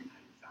season,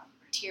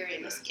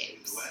 Tyrion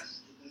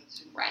escapes.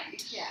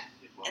 Right. Yeah.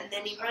 And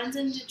then he runs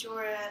into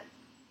Jorah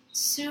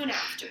soon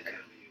after.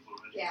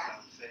 Yeah.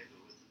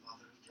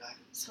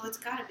 So it's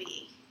gotta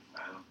be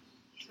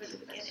toward the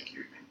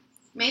beginning.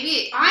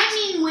 Maybe.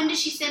 I mean, when did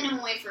she send him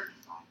away for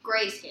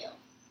grayscale?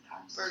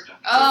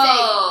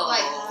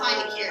 Oh.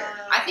 Find a cure.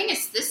 I think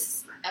it's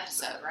this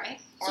episode, right?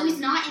 So he's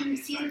not in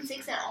season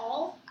 6 at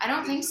all? I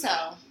don't think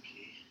so.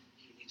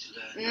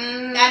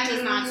 That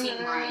does not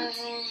seem right.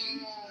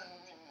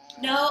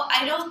 No,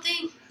 I don't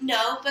think.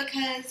 No,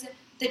 because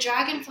the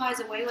dragon flies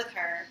away with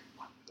her.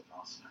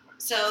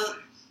 So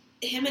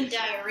him and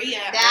Diarrhea.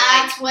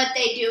 That's what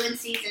they do in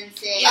season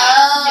 6.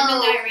 Yeah, him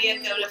and Diarrhea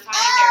go to find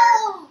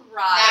her.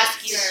 Right.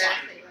 Rescue her.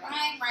 Exactly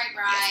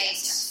right.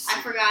 Yes.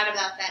 I forgot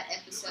about that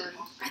episode.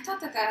 I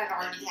thought that had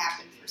already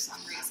happened for some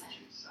reason.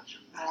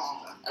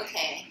 wrong.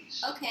 Okay.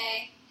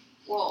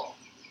 Well,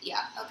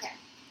 yeah, okay.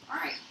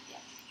 Alright,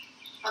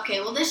 yeah. Okay,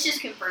 well, this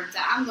just confirms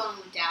that I'm going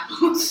with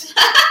Davos.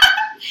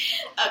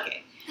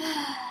 Okay.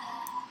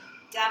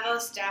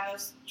 Davos,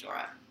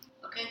 Jorah.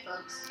 Okay,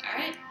 folks.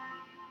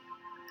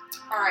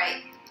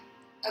 Alright.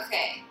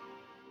 Okay.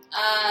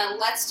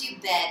 Let's do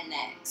bed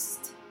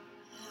next.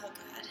 Oh,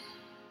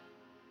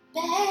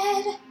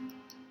 God.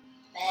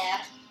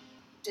 Bed.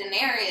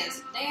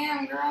 Daenerys,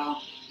 damn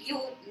girl.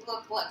 You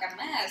look like a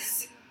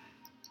mess.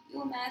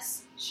 You a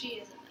mess. She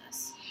is a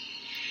mess.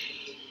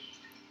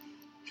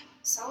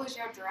 So is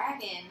your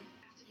dragon.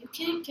 You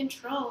can't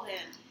control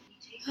him.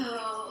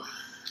 Oh.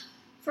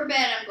 For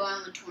bed, I'm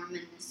going with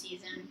Tormund this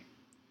season.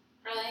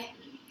 Really?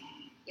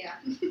 Yeah.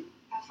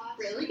 Have fun.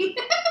 Really?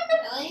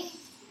 Really?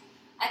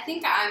 I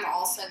think I'm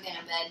also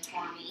gonna bed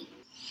Tormy.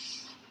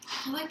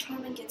 I feel like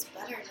Tormund gets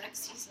better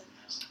next season.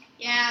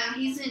 Yeah,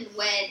 he's in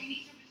wed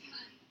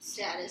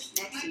status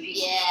next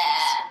season.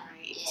 Yeah.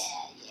 Right.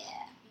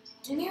 Yeah.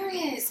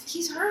 Daenerys,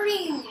 he's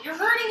hurting. You're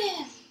hurting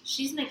him.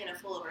 She's making a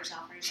fool of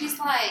herself right She's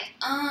now.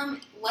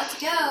 like, let's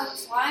go.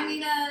 Fly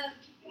me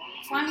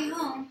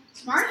home.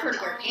 Smart for her to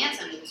wear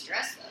pants under this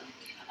dress,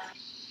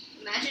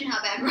 though. Imagine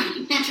how bad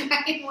running that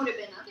dragon would have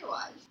been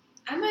otherwise.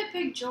 I might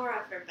pick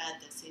Jorah for bed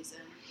this season.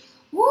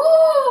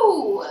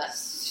 Woo!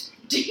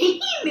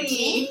 Steamy!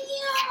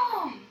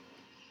 Damn!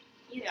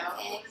 You know,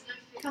 Okay.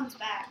 comes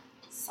back.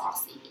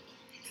 Saucy.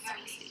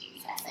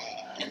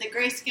 And the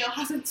grayscale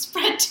hasn't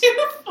spread too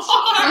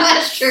far.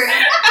 That's true.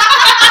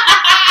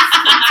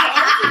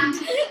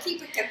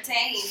 Keep it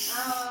contained.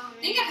 Oh,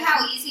 Think of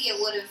how easy it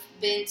would have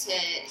been to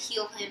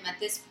heal him at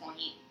this point.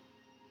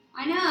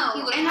 I know.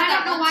 He would've And had I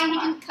don't know that why one he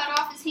spot. didn't cut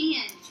off his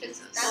hand. Because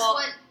Jesus. that's Well-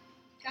 what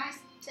guys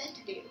said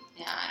to do.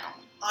 Yeah, I don't.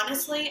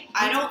 Honestly,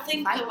 I don't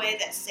think the way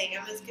that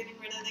Sam is getting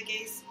rid of the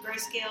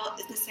grayscale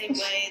is the same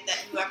way that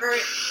whoever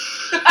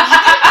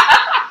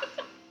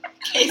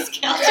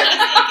grayscale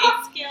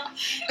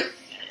grayscale.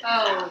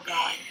 Oh,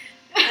 God.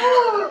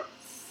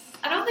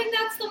 I don't think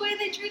that's the way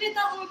they treated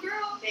that little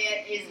girl.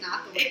 That is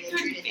not the way It they could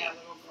treated be. that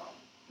little girl.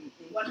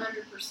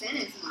 100%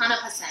 is not.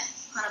 100%.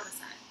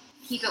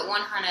 Keep it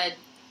 100.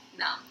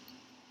 No.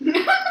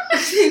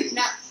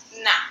 No.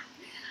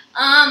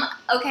 Nah.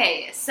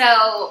 Okay,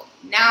 so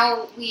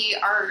now we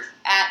are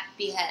at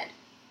Behead.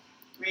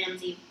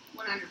 Ramsey,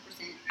 100%.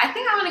 I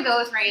think I'm gonna go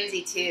with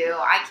Ramsey too.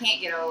 I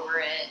can't get over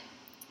it.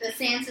 The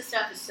Sansa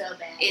stuff is so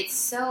bad. It's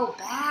so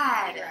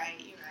bad. You're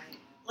right.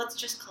 Let's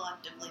just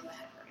collectively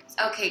behead Ramsay.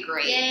 Okay,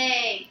 great.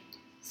 Yay.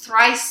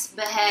 Thrice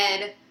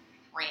behead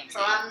Ramsey.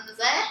 Ramsey?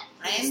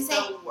 He's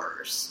Ramsey? the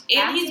worst.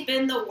 And he's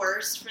been the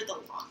worst for the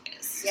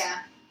longest. Yeah.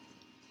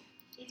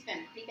 He's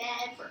been pretty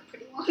bad for a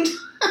pretty long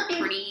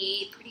time.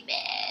 Pretty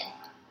bad.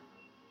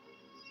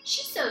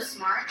 She's so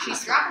smart. She's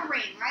She's drop a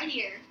ring right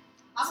here.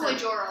 My boy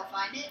Jorah will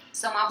find it.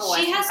 So my boy.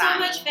 She has so can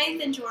much find me.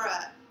 faith in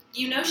Jorah.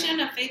 You know she doesn't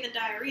have faith in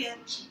diarrhea.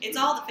 It's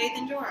all the faith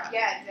in Jorah.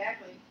 Yeah,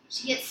 exactly.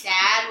 She gets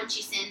sad when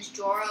she sends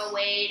Jorah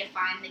away to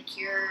find the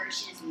cure.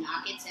 She does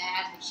not get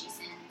sad when she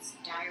sends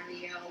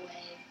diarrhea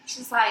away.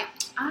 She's like,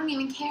 I don't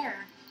even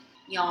care.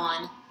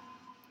 Yawn.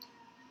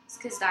 It's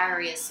because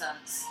diarrhea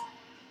sucks.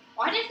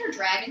 Why did her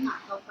dragon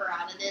not help her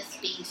out of this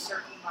being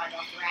circled by the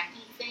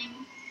Thraki thing?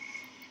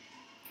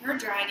 Her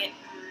dragon,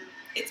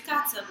 it's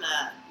got some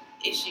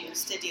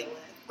issues to deal with.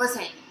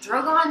 Listen,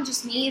 Drogon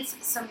just needs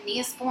some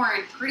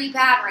Neosporin pretty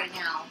bad right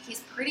now.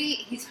 He's hurting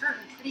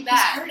pretty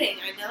bad. He's hurting,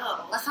 I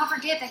know. Let's not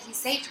forget that he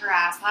saved her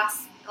ass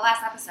the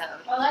last episode.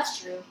 Oh, that's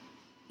true.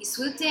 He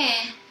swooped in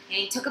and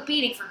he took a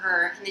beating for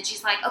her, and then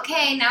she's like,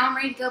 okay, now I'm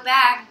ready to go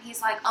back. And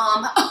he's like,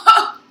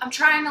 I'm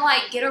trying to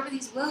get over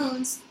these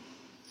wounds.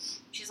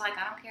 She's like,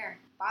 I don't care.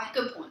 Bye.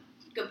 Good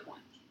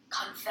point.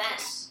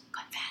 Confess.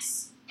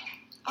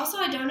 Also,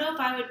 I don't know if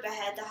I would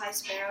behead the High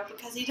Sparrow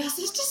because he does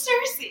this to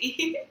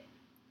Cersei.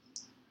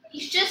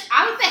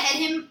 I would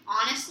behead him,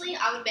 honestly,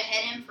 I would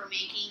behead him for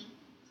making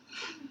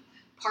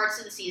parts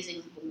of the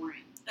season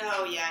boring.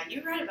 Oh, yeah,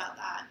 you're right about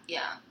that.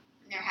 Yeah.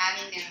 And they're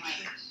having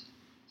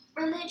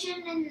their,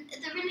 religion and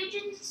the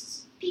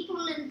religions,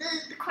 people in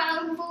the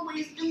crown have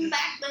always been the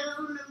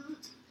backbone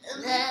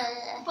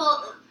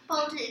of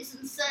politics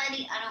and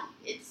society.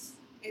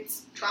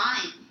 It's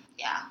trying.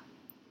 Yeah.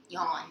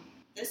 Yawn.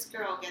 This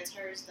girl gets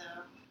hers,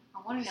 though.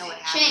 I want to know what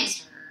Shame. happens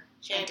to her.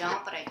 Shame. I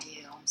don't, but I do.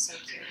 I'm so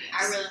curious.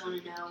 I really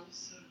want to know.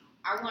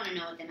 I want to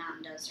know what the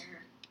mountain does to her.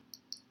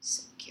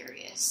 So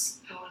curious.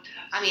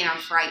 I mean, I'm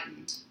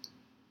frightened.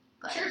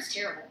 I'm But sure it's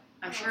terrible.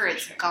 I'm sure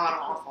it's god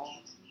awful.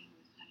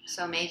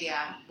 So maybe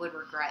I would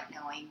regret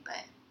knowing,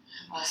 but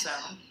also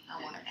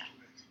I want to know.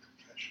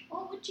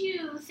 What would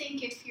you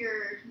think if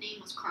your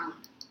name was Crone?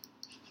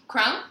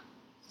 Crone?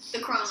 The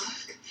Crone.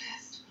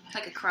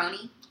 Like a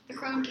crony? The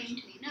Crone came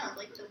to me. No,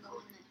 like the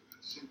one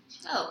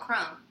that. Oh,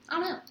 Crone. I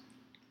don't know.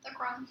 The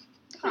Crone.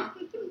 The Crone.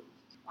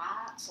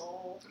 White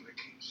soul.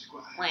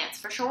 Lance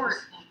for short.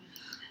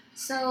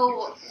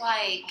 So,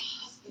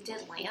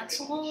 did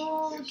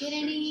Lancelot get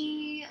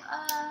any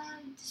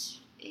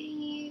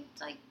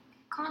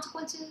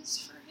consequences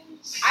for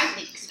his? I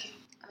think so.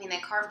 I mean, they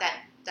carved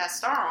that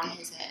star on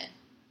his head.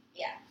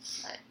 Yeah.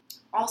 But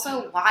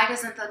also, why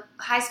doesn't the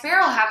High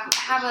Sparrow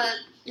have a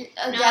No,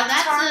 Death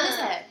that's Star on a- his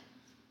head?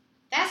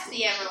 That's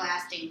the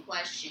everlasting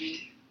question.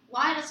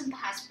 Why doesn't the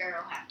High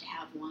Sparrow have to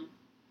have one?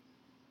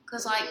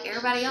 Because, like,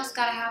 everybody else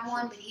got to have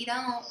one, but he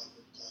don't.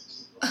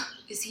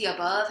 Is he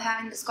above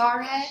having the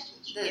scar head?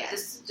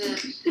 Yes.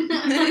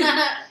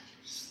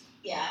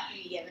 Yeah,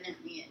 he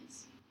evidently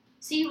is.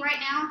 See, right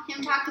now,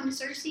 him talking to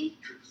Cersei,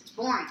 it's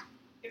boring.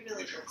 It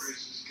really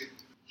is.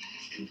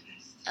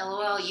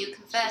 LOL, you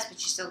confess, but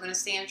you're still going to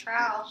stand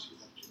trial.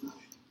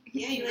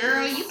 Yeah, you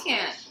Girl, is. you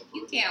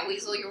can't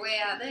weasel your way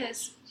out of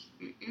this.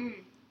 Mm-mm.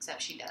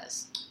 Except she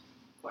does.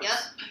 Yep.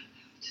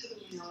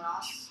 You know what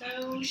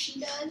also she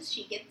does?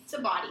 She gets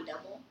a body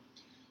double.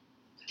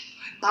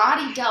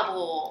 Body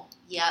double.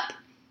 Yep.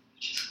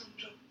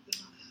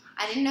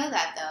 I didn't know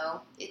that,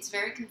 though. It's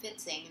very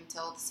convincing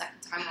until the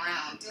second time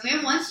around.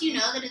 Remember, once you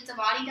know that it's a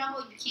body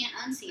double, you can't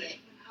unsee it.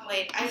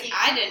 Wait,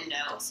 I didn't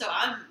know, so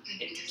I'm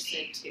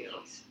interested too.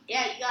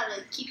 Yeah, you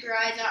gotta keep your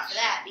eyes out for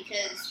that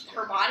because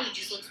her body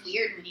just looks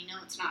weird when you know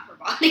it's not her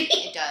body.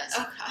 It does.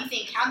 You Okay.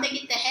 think, how'd they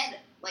get the head?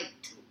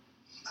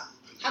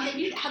 How'd they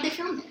do that? How'd they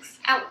film this?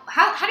 How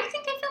do you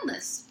think they filmed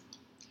this?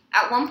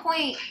 At one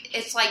point,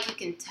 it's like you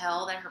can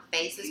tell that her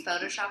face is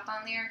photoshopped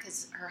on there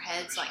because her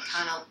head's like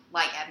kind of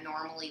like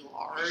abnormally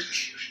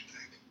large.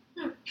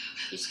 You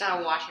just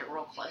gotta watch it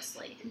real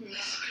closely.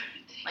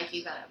 Like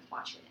you gotta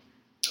watch it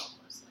real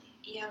closely.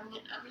 Yeah, I'm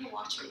gonna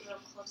watch it real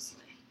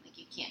closely. Like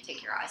you can't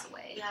take your eyes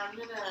away. Yeah, I'm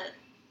gonna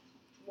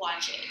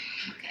watch it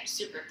Okay.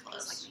 super Just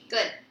close. like me.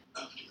 Good.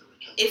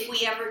 If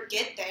we ever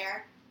get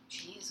there.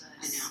 Jesus.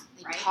 I know,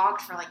 They right?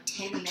 talked for like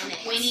 10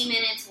 minutes. 20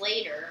 minutes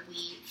later,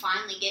 we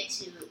finally get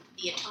to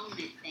the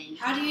atonement thing.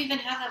 How do you even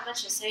have that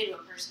much to say to a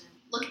person?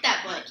 Look at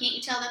that butt. Can't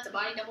you tell that's a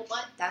body double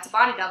butt? That's a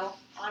body double.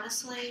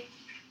 Honestly,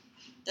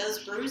 those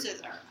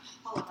bruises are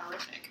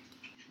horrific.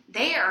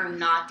 They are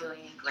not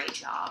doing a great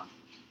job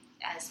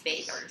as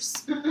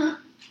bathers.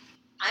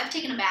 I've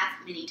taken a bath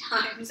many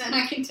times, and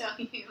I can tell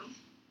you,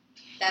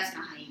 that's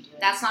not how you do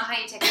it. That's not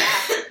how you take a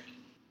bath.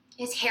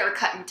 It's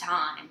haircutting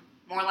time.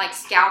 More like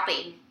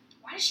scalping.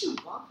 Why does she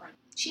walk like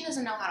She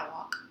doesn't know how to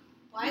walk.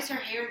 Why is her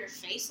hair in her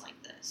face like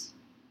this?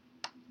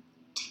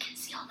 to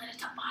conceal that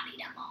it's a body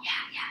double?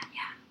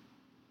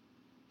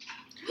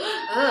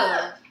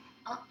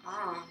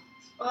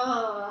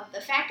 Ugh.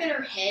 The fact that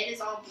her head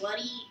is all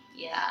bloody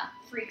Yeah.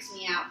 freaks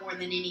me out more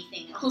than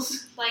anything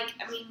else. Like,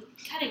 I mean,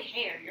 cutting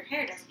hair, your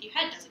head doesn't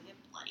get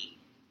bloody.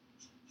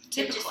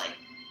 Typically.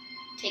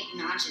 Take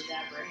notches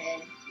out of her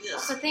head.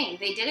 That's the thing.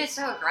 They did it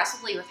so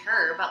aggressively with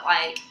her, but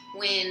like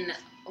when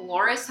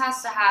Loras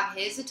has to have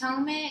his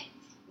atonement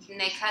and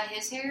they cut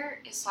his hair,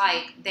 it's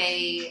like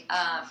they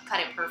cut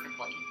it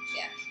perfectly.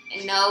 Yeah.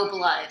 And no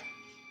blood.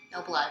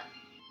 No blood.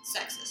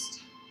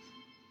 Sexist.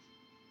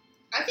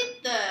 I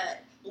think the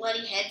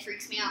bloody head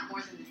freaks me out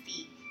more than the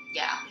feet.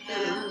 Yeah.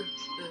 Yeah.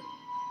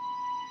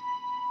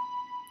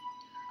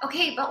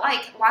 Okay, but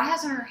like, why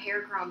hasn't her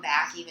hair grown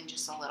back even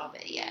just a little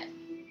bit yet?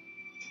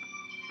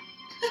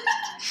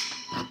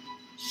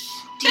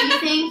 Do you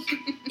think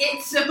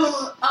it's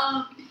so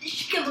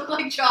she can look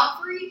like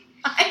Joffrey?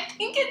 I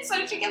think it's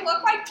so she can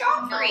look like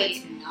Joffrey. No,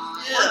 it's not.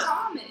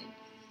 Or Tommen.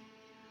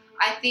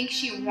 I think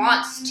she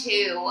wants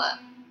to.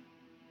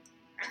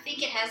 I think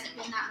it hasn't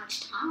been that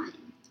much time.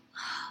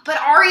 But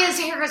Arya's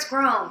hair has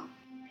grown.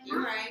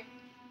 You're right.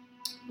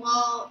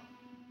 Well,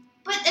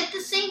 but at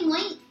the same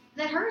length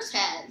that hers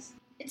has.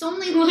 It's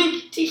only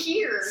like to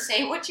here.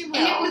 Say what you will.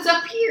 And it was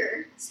up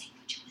here. Say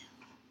what you will.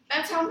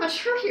 That's how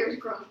much her hair has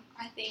grown.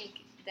 I think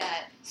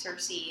that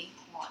Cersei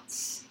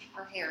wants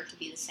her hair to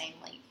be the same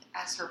length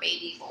as her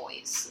baby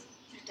boys.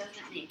 That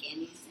doesn't make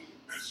any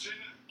sense.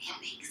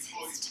 It makes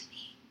sense to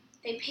me.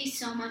 They pay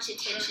so much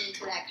attention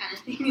to that kind of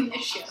thing in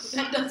this show.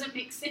 That doesn't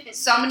make sense.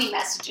 So many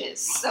messages.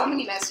 So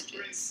many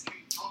messages.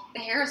 The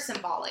hair is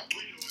symbolic.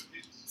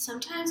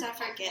 Sometimes I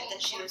forget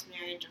that she was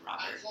married to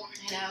Robert.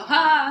 I know.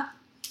 Ha!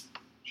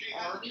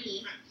 Or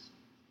me.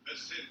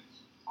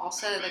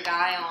 Also, the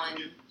guy on,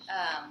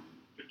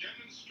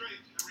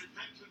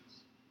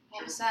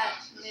 what was that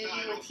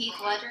movie with Heath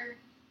Ledger?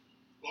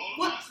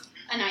 What?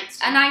 A Knight's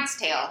A Knight's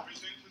Tale.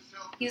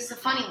 He was the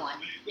funny one.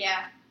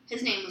 Yeah.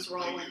 His name was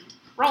Roland.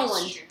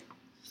 Roland.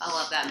 I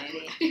love that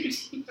movie.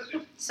 It's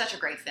Such a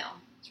great film.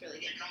 really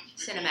good.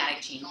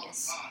 Cinematic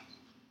genius.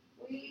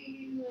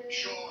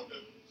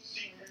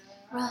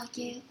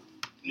 Rocket.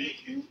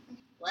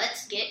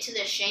 Let's get to the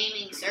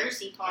shaming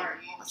Cersei part.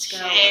 Let's go,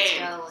 let's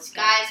go, let's This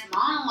go. guy's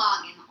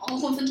monologuing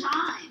all the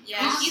time.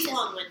 Yeah, he's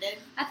long-winded.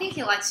 I think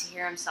he likes to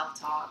hear himself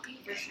talk.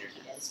 For sure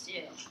he does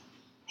too.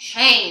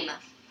 Shame.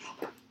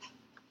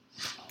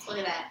 Look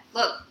at that.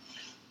 Look.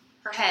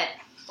 Her head.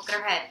 Look at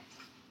her head.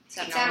 It's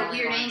at a abnormally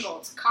weird large. angle.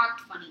 It's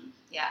cocked funny.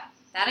 Yeah.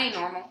 That ain't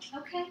normal.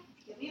 Okay,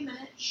 give me a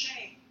minute.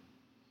 Shame.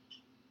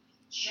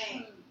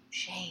 Shame.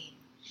 Shame.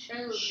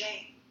 Shame.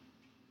 Shame.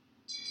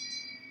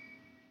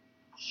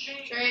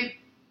 Shame.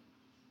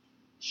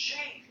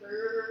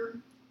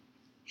 Shame.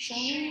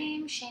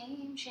 Shame,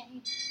 shame,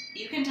 shame.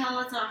 You can tell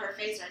it's on her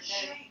face right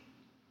there.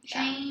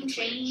 Shame,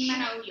 shame, I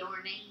know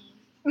your name.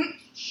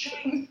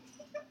 You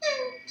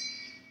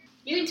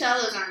can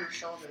tell those aren't her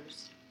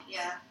shoulders.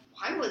 Yeah.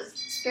 Why was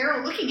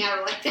Sparrow looking at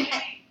her like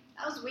that?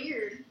 That was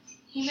weird.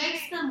 He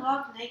makes them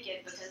walk naked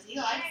because he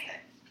likes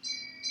it.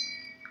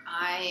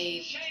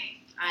 I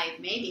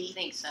Maybe.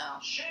 think so.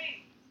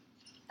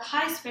 The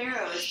High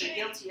Sparrow is the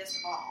guiltiest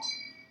of all.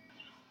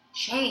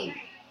 Shame.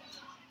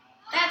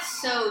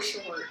 That's so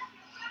short.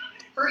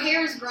 Her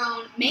hair's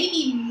grown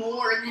maybe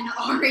more than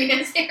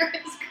Arya's hair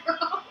has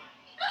grown.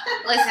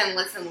 Listen.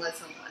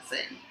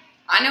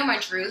 I know my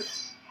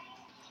truth.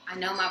 I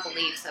know my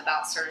beliefs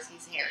about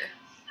Cersei's hair.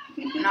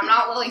 And I'm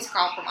not willing to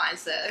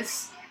compromise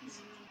this.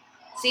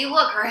 See,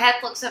 look, her head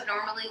looks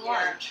abnormally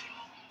large.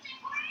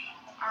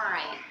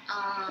 Alright,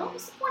 What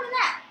was the point of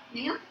that,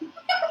 ma'am?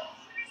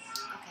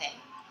 okay,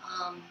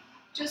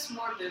 Just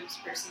more boobs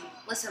per scene.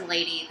 listen,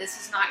 lady, this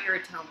is not your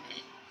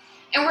atonement.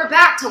 And we're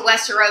back to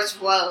Westeros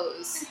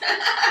woes.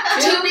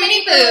 Too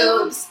many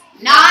boobs,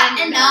 Not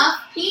enough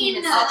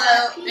penis.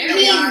 Although, there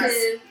we are.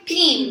 Peens.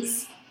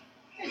 Penis.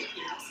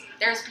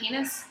 There's a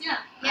penis?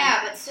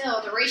 Yeah, but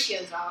still, the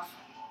ratio's off.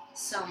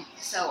 So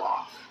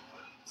off.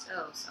 So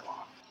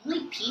off. The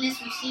only penis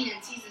we've seen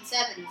in season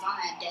 7 is on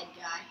that dead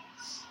guy.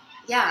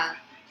 Yeah.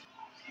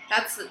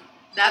 That's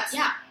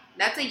Yeah.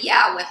 That's a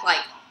yeah with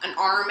like an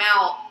arm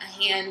out, a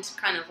hand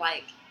kind of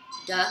like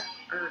duh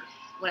or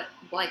what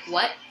like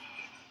what?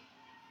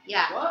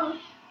 Yeah. Whoa.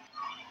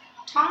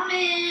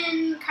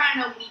 Tommen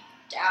kind of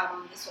weaked out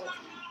on this whole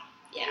thing.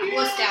 Yeah.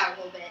 Wussed out a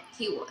little bit.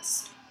 He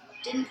was.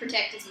 Didn't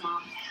protect his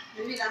mom.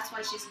 Maybe that's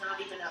why she's not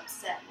even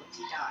upset when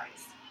he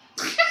dies.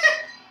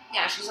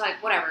 Yeah, she's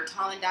like, whatever,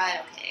 Tommen died,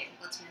 okay,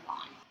 let's move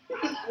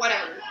on.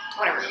 Whatever.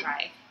 Whatever, Tommen.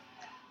 bye.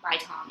 Bye,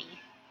 Tommy.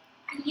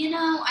 You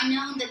know, I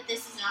know that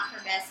this is not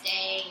her best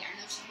day. I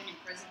know she's been in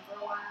prison for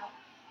a while.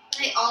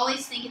 But I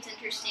always think it's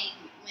interesting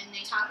when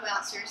they talk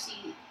about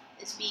Cersei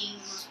as being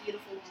the most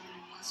beautiful woman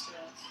in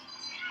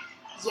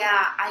Westeros.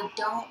 Yeah, I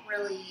don't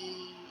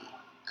really,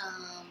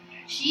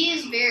 She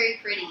is very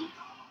pretty.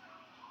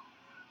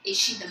 Is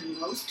she the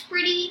most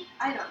pretty?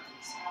 I don't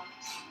think so.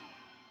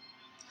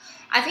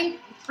 I think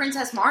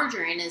Princess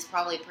Margarine is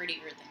probably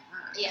prettier than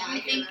her. Yeah, I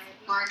think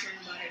margarine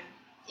butter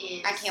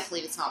is... I can't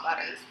believe it's not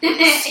butter.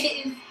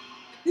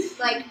 is,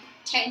 like,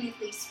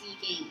 technically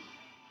speaking,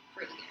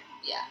 prettier.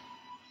 Yeah,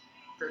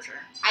 for sure.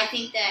 I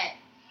think that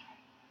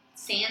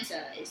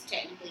Sansa is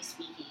technically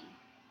speaking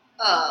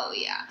Oh,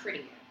 yeah,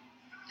 prettier.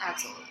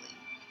 absolutely.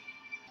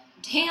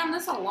 Damn,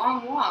 that's a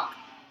long walk.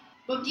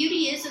 But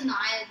beauty is in the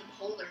eye of the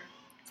beholder.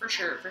 For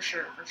sure.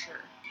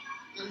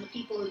 And the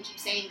people who keep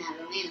saying that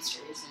are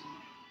Lannisters, and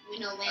we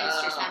know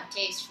Lannisters have a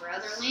taste for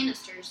other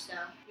Lannisters, so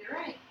You're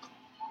right.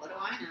 what do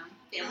I know?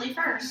 Family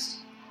first.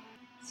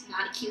 It's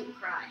not a cute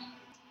cry.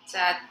 So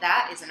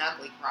that is an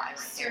ugly cry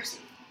right there. Cersei.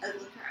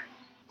 Ugly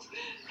cry.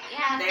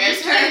 Yeah,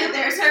 There's thank her. you.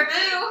 There's her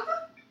boo.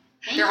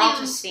 Thank They're you, all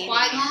just standing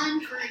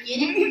Qui-Gon, for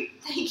getting...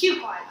 Thank you,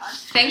 Qui-Gon.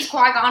 Thanks,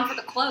 Qui-Gon, for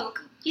the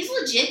cloak. He's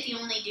legit the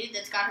only dude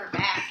that's got her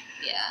back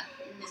Yeah.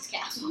 in this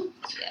castle.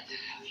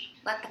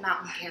 Let the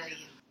mountain carry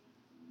you.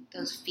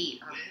 Those feet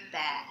are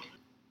bad.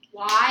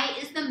 Why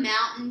is the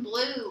mountain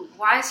blue?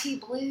 Why is he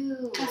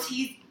blue? Because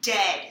he's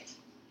dead.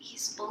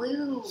 He's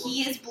blue.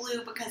 He is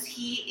blue because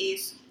he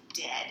is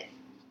dead.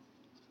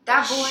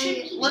 That Shouldn't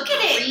boy. he Look be at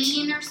it.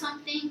 green or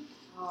something?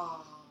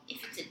 Oh.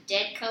 If it's a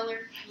dead color,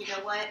 You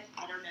know what?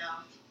 I don't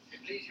know.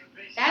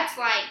 that's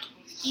like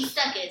he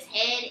stuck his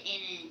head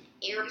in an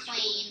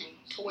airplane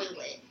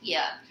toilet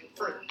Yeah.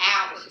 for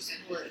hours.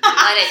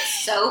 Let it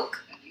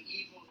soak.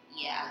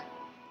 Yeah.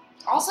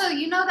 Also,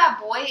 you know that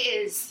boy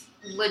is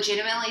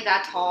legitimately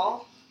that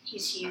tall.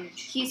 He's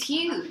huge. He's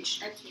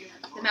huge. I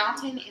can't. The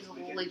mountain is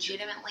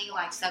legitimately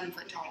like 7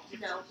 foot tall.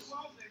 No.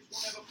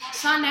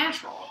 It's not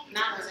natural.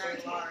 Not very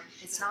large.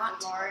 It's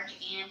not. Large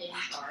and in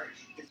charge.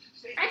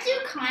 I do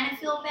kind of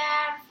feel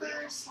bad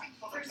for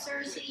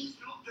Cersei.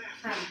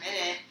 For a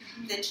minute.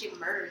 Then she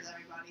murders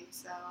everybody,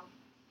 so.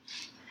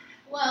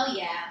 Well,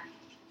 yeah.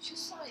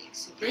 Just like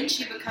super. Then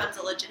she becomes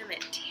a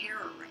legitimate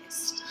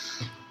terrorist.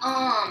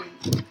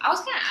 I was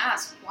gonna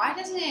ask, why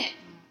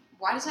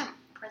doesn't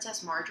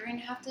Princess Margarine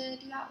have to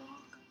do that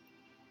walk?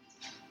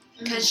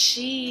 Because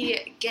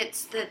she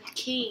gets the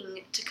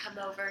king to come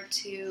over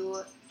to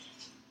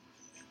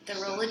the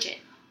religion.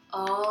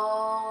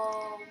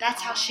 Oh,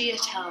 That's how she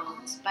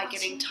atones, by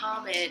getting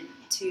Tommen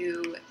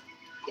to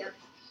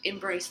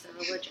embrace the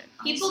religion.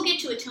 People get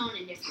to atone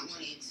in different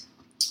ways.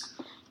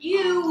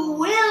 You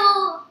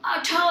will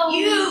atone.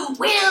 You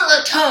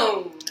will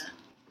atone.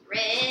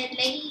 Red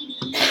Lady.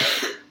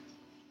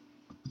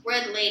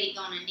 Red Lady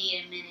gonna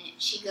need a minute.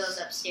 She goes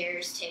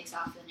upstairs, takes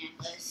off the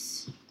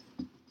necklace.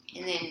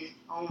 and then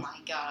oh my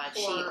God,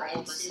 she Or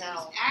old as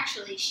hell.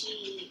 Actually,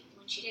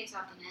 when she takes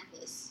off the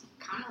necklace,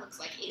 kind of looks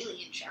like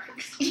alien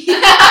sharks.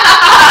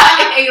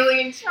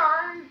 Alien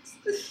sharks.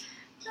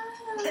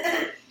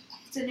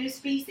 It's a new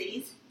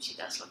species. She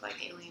does look like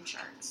alien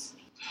sharks.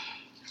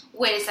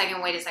 Wait a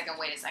second.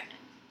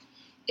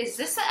 Is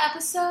this the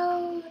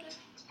episode?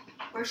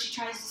 Where she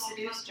tries to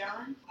seduce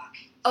John.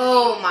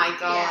 Oh my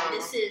God. Yeah,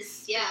 this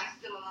is,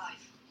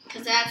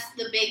 because that's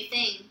the big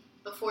thing.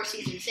 before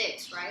season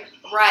 6, right?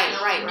 Right.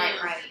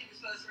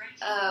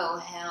 Oh,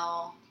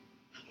 hell.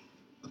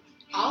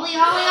 Ollie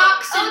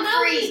Oxenfree.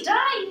 Oh no, he's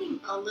dying.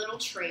 A little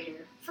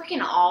traitor.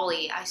 Freaking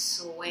Ollie, I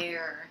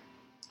swear.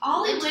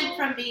 Ollie Little went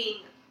from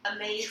being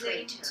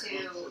amazing traitor. to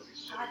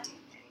God damn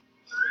it.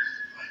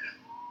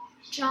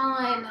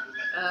 John.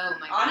 Oh,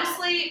 my God.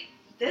 Honestly,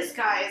 this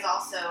guy is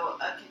also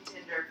a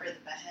contender for the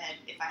behead.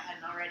 If I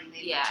hadn't already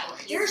made Yeah, the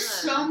choice. There's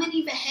so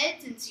many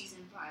beheads in season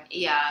 5.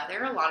 Yeah,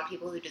 there are a lot of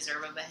people who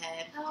deserve a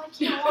behead. Oh, I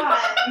can't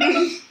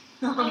watch.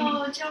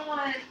 Oh,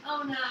 John.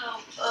 Oh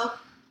no. Ugh,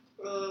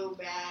 Oh,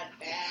 bad,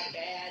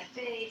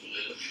 baby.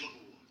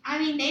 I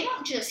mean, they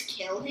don't just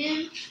kill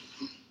him.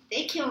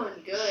 They kill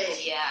him good.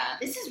 Yeah.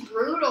 This is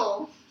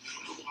brutal.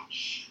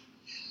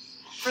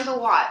 For the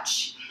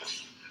watch.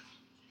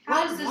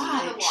 How What is this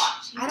watch? for the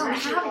watch? I don't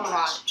Where's your have a watch?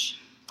 watch.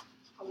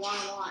 I want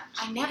to watch.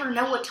 I never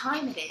know what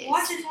time it is.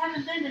 Watches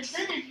haven't been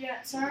invented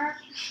yet, sir.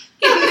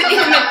 in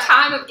the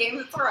time of Game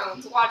of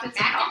Thrones. Watches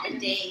Back in the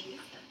day of Game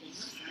of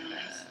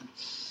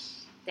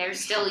Thrones, They're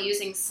still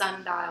using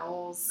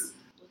sundials.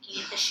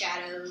 looking at the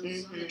shadows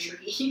on the Mhm.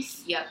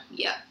 trees. Yep.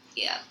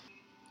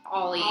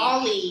 Ollie.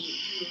 Ollie,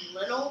 you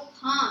little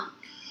punk.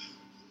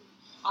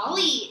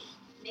 Ollie,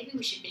 maybe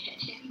we should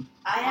hit him.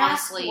 I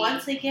Honestly. ask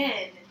once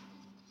again,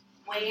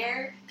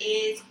 where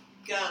is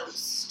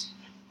Ghost?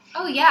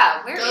 Oh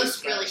yeah, where is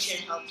Ghost Ghost? really should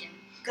have helped him.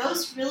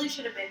 Ghost really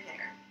should have been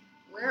there.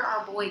 Where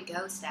our boy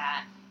Ghost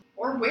at?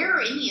 Or where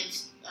are any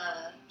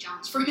of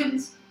John's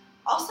friends?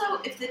 Also,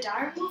 if the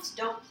direwolves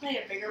don't play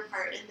a bigger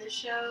part in this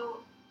show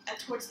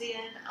towards the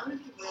end, I'm going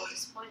to be real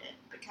disappointed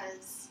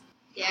because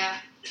Yeah.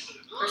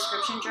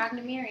 Prescription drug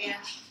Nymeria.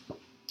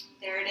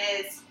 there it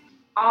is.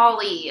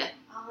 Ollie.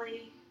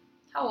 Ollie,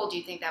 How old do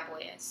you think that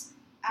boy is?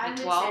 I Like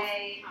would 12?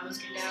 say I was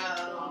gonna say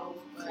no, 12,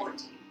 but-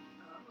 14.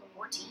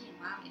 14.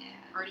 Wow. Yeah.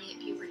 Already hit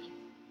puberty.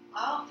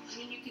 Well, I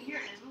mean, you can hear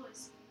it in his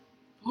voice.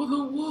 For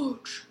the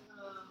watch.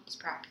 He's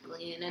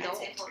practically an I'd adult.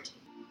 say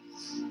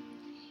 14.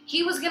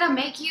 He was gonna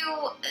make you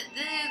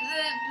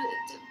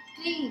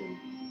the thing.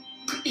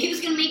 He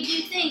was gonna make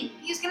you think.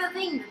 He was gonna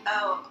think.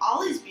 Oh,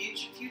 Ollie's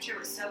future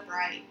was so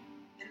bright,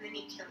 and then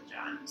he killed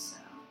John, so.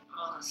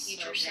 Oh,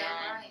 Future so so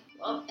bad. bright.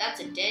 Well, that's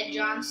a dead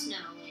Jon Snow,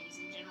 ladies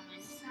and gentlemen.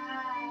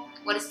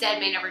 What is dead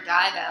may never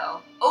die,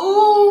 though.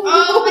 Oh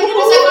my goodness,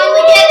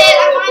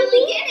 I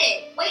finally get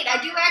it! Wait,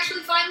 I do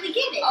actually finally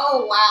get it!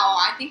 Oh wow,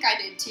 I think I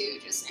did too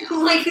just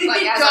now. like as I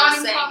was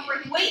John saying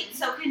comprehension. Wait,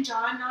 so can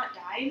John not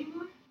die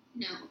anymore?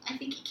 No, I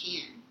think he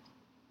can.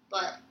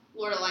 But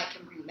Lord of Light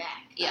can bring him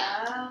back.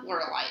 Yeah,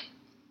 Lord of Light.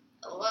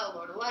 Oh, well,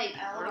 Lord of Light.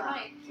 Lord of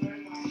Light.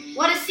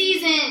 What a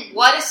season!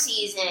 What a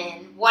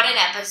season. What an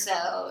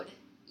episode.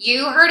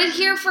 You heard it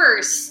here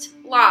first,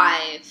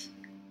 live,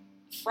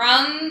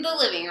 from the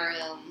living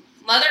room.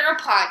 Mother of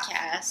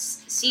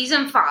Podcasts,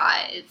 Season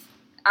 5.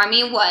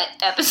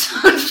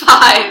 Episode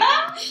 5.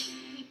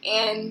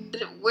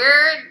 And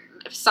we're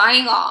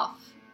signing off.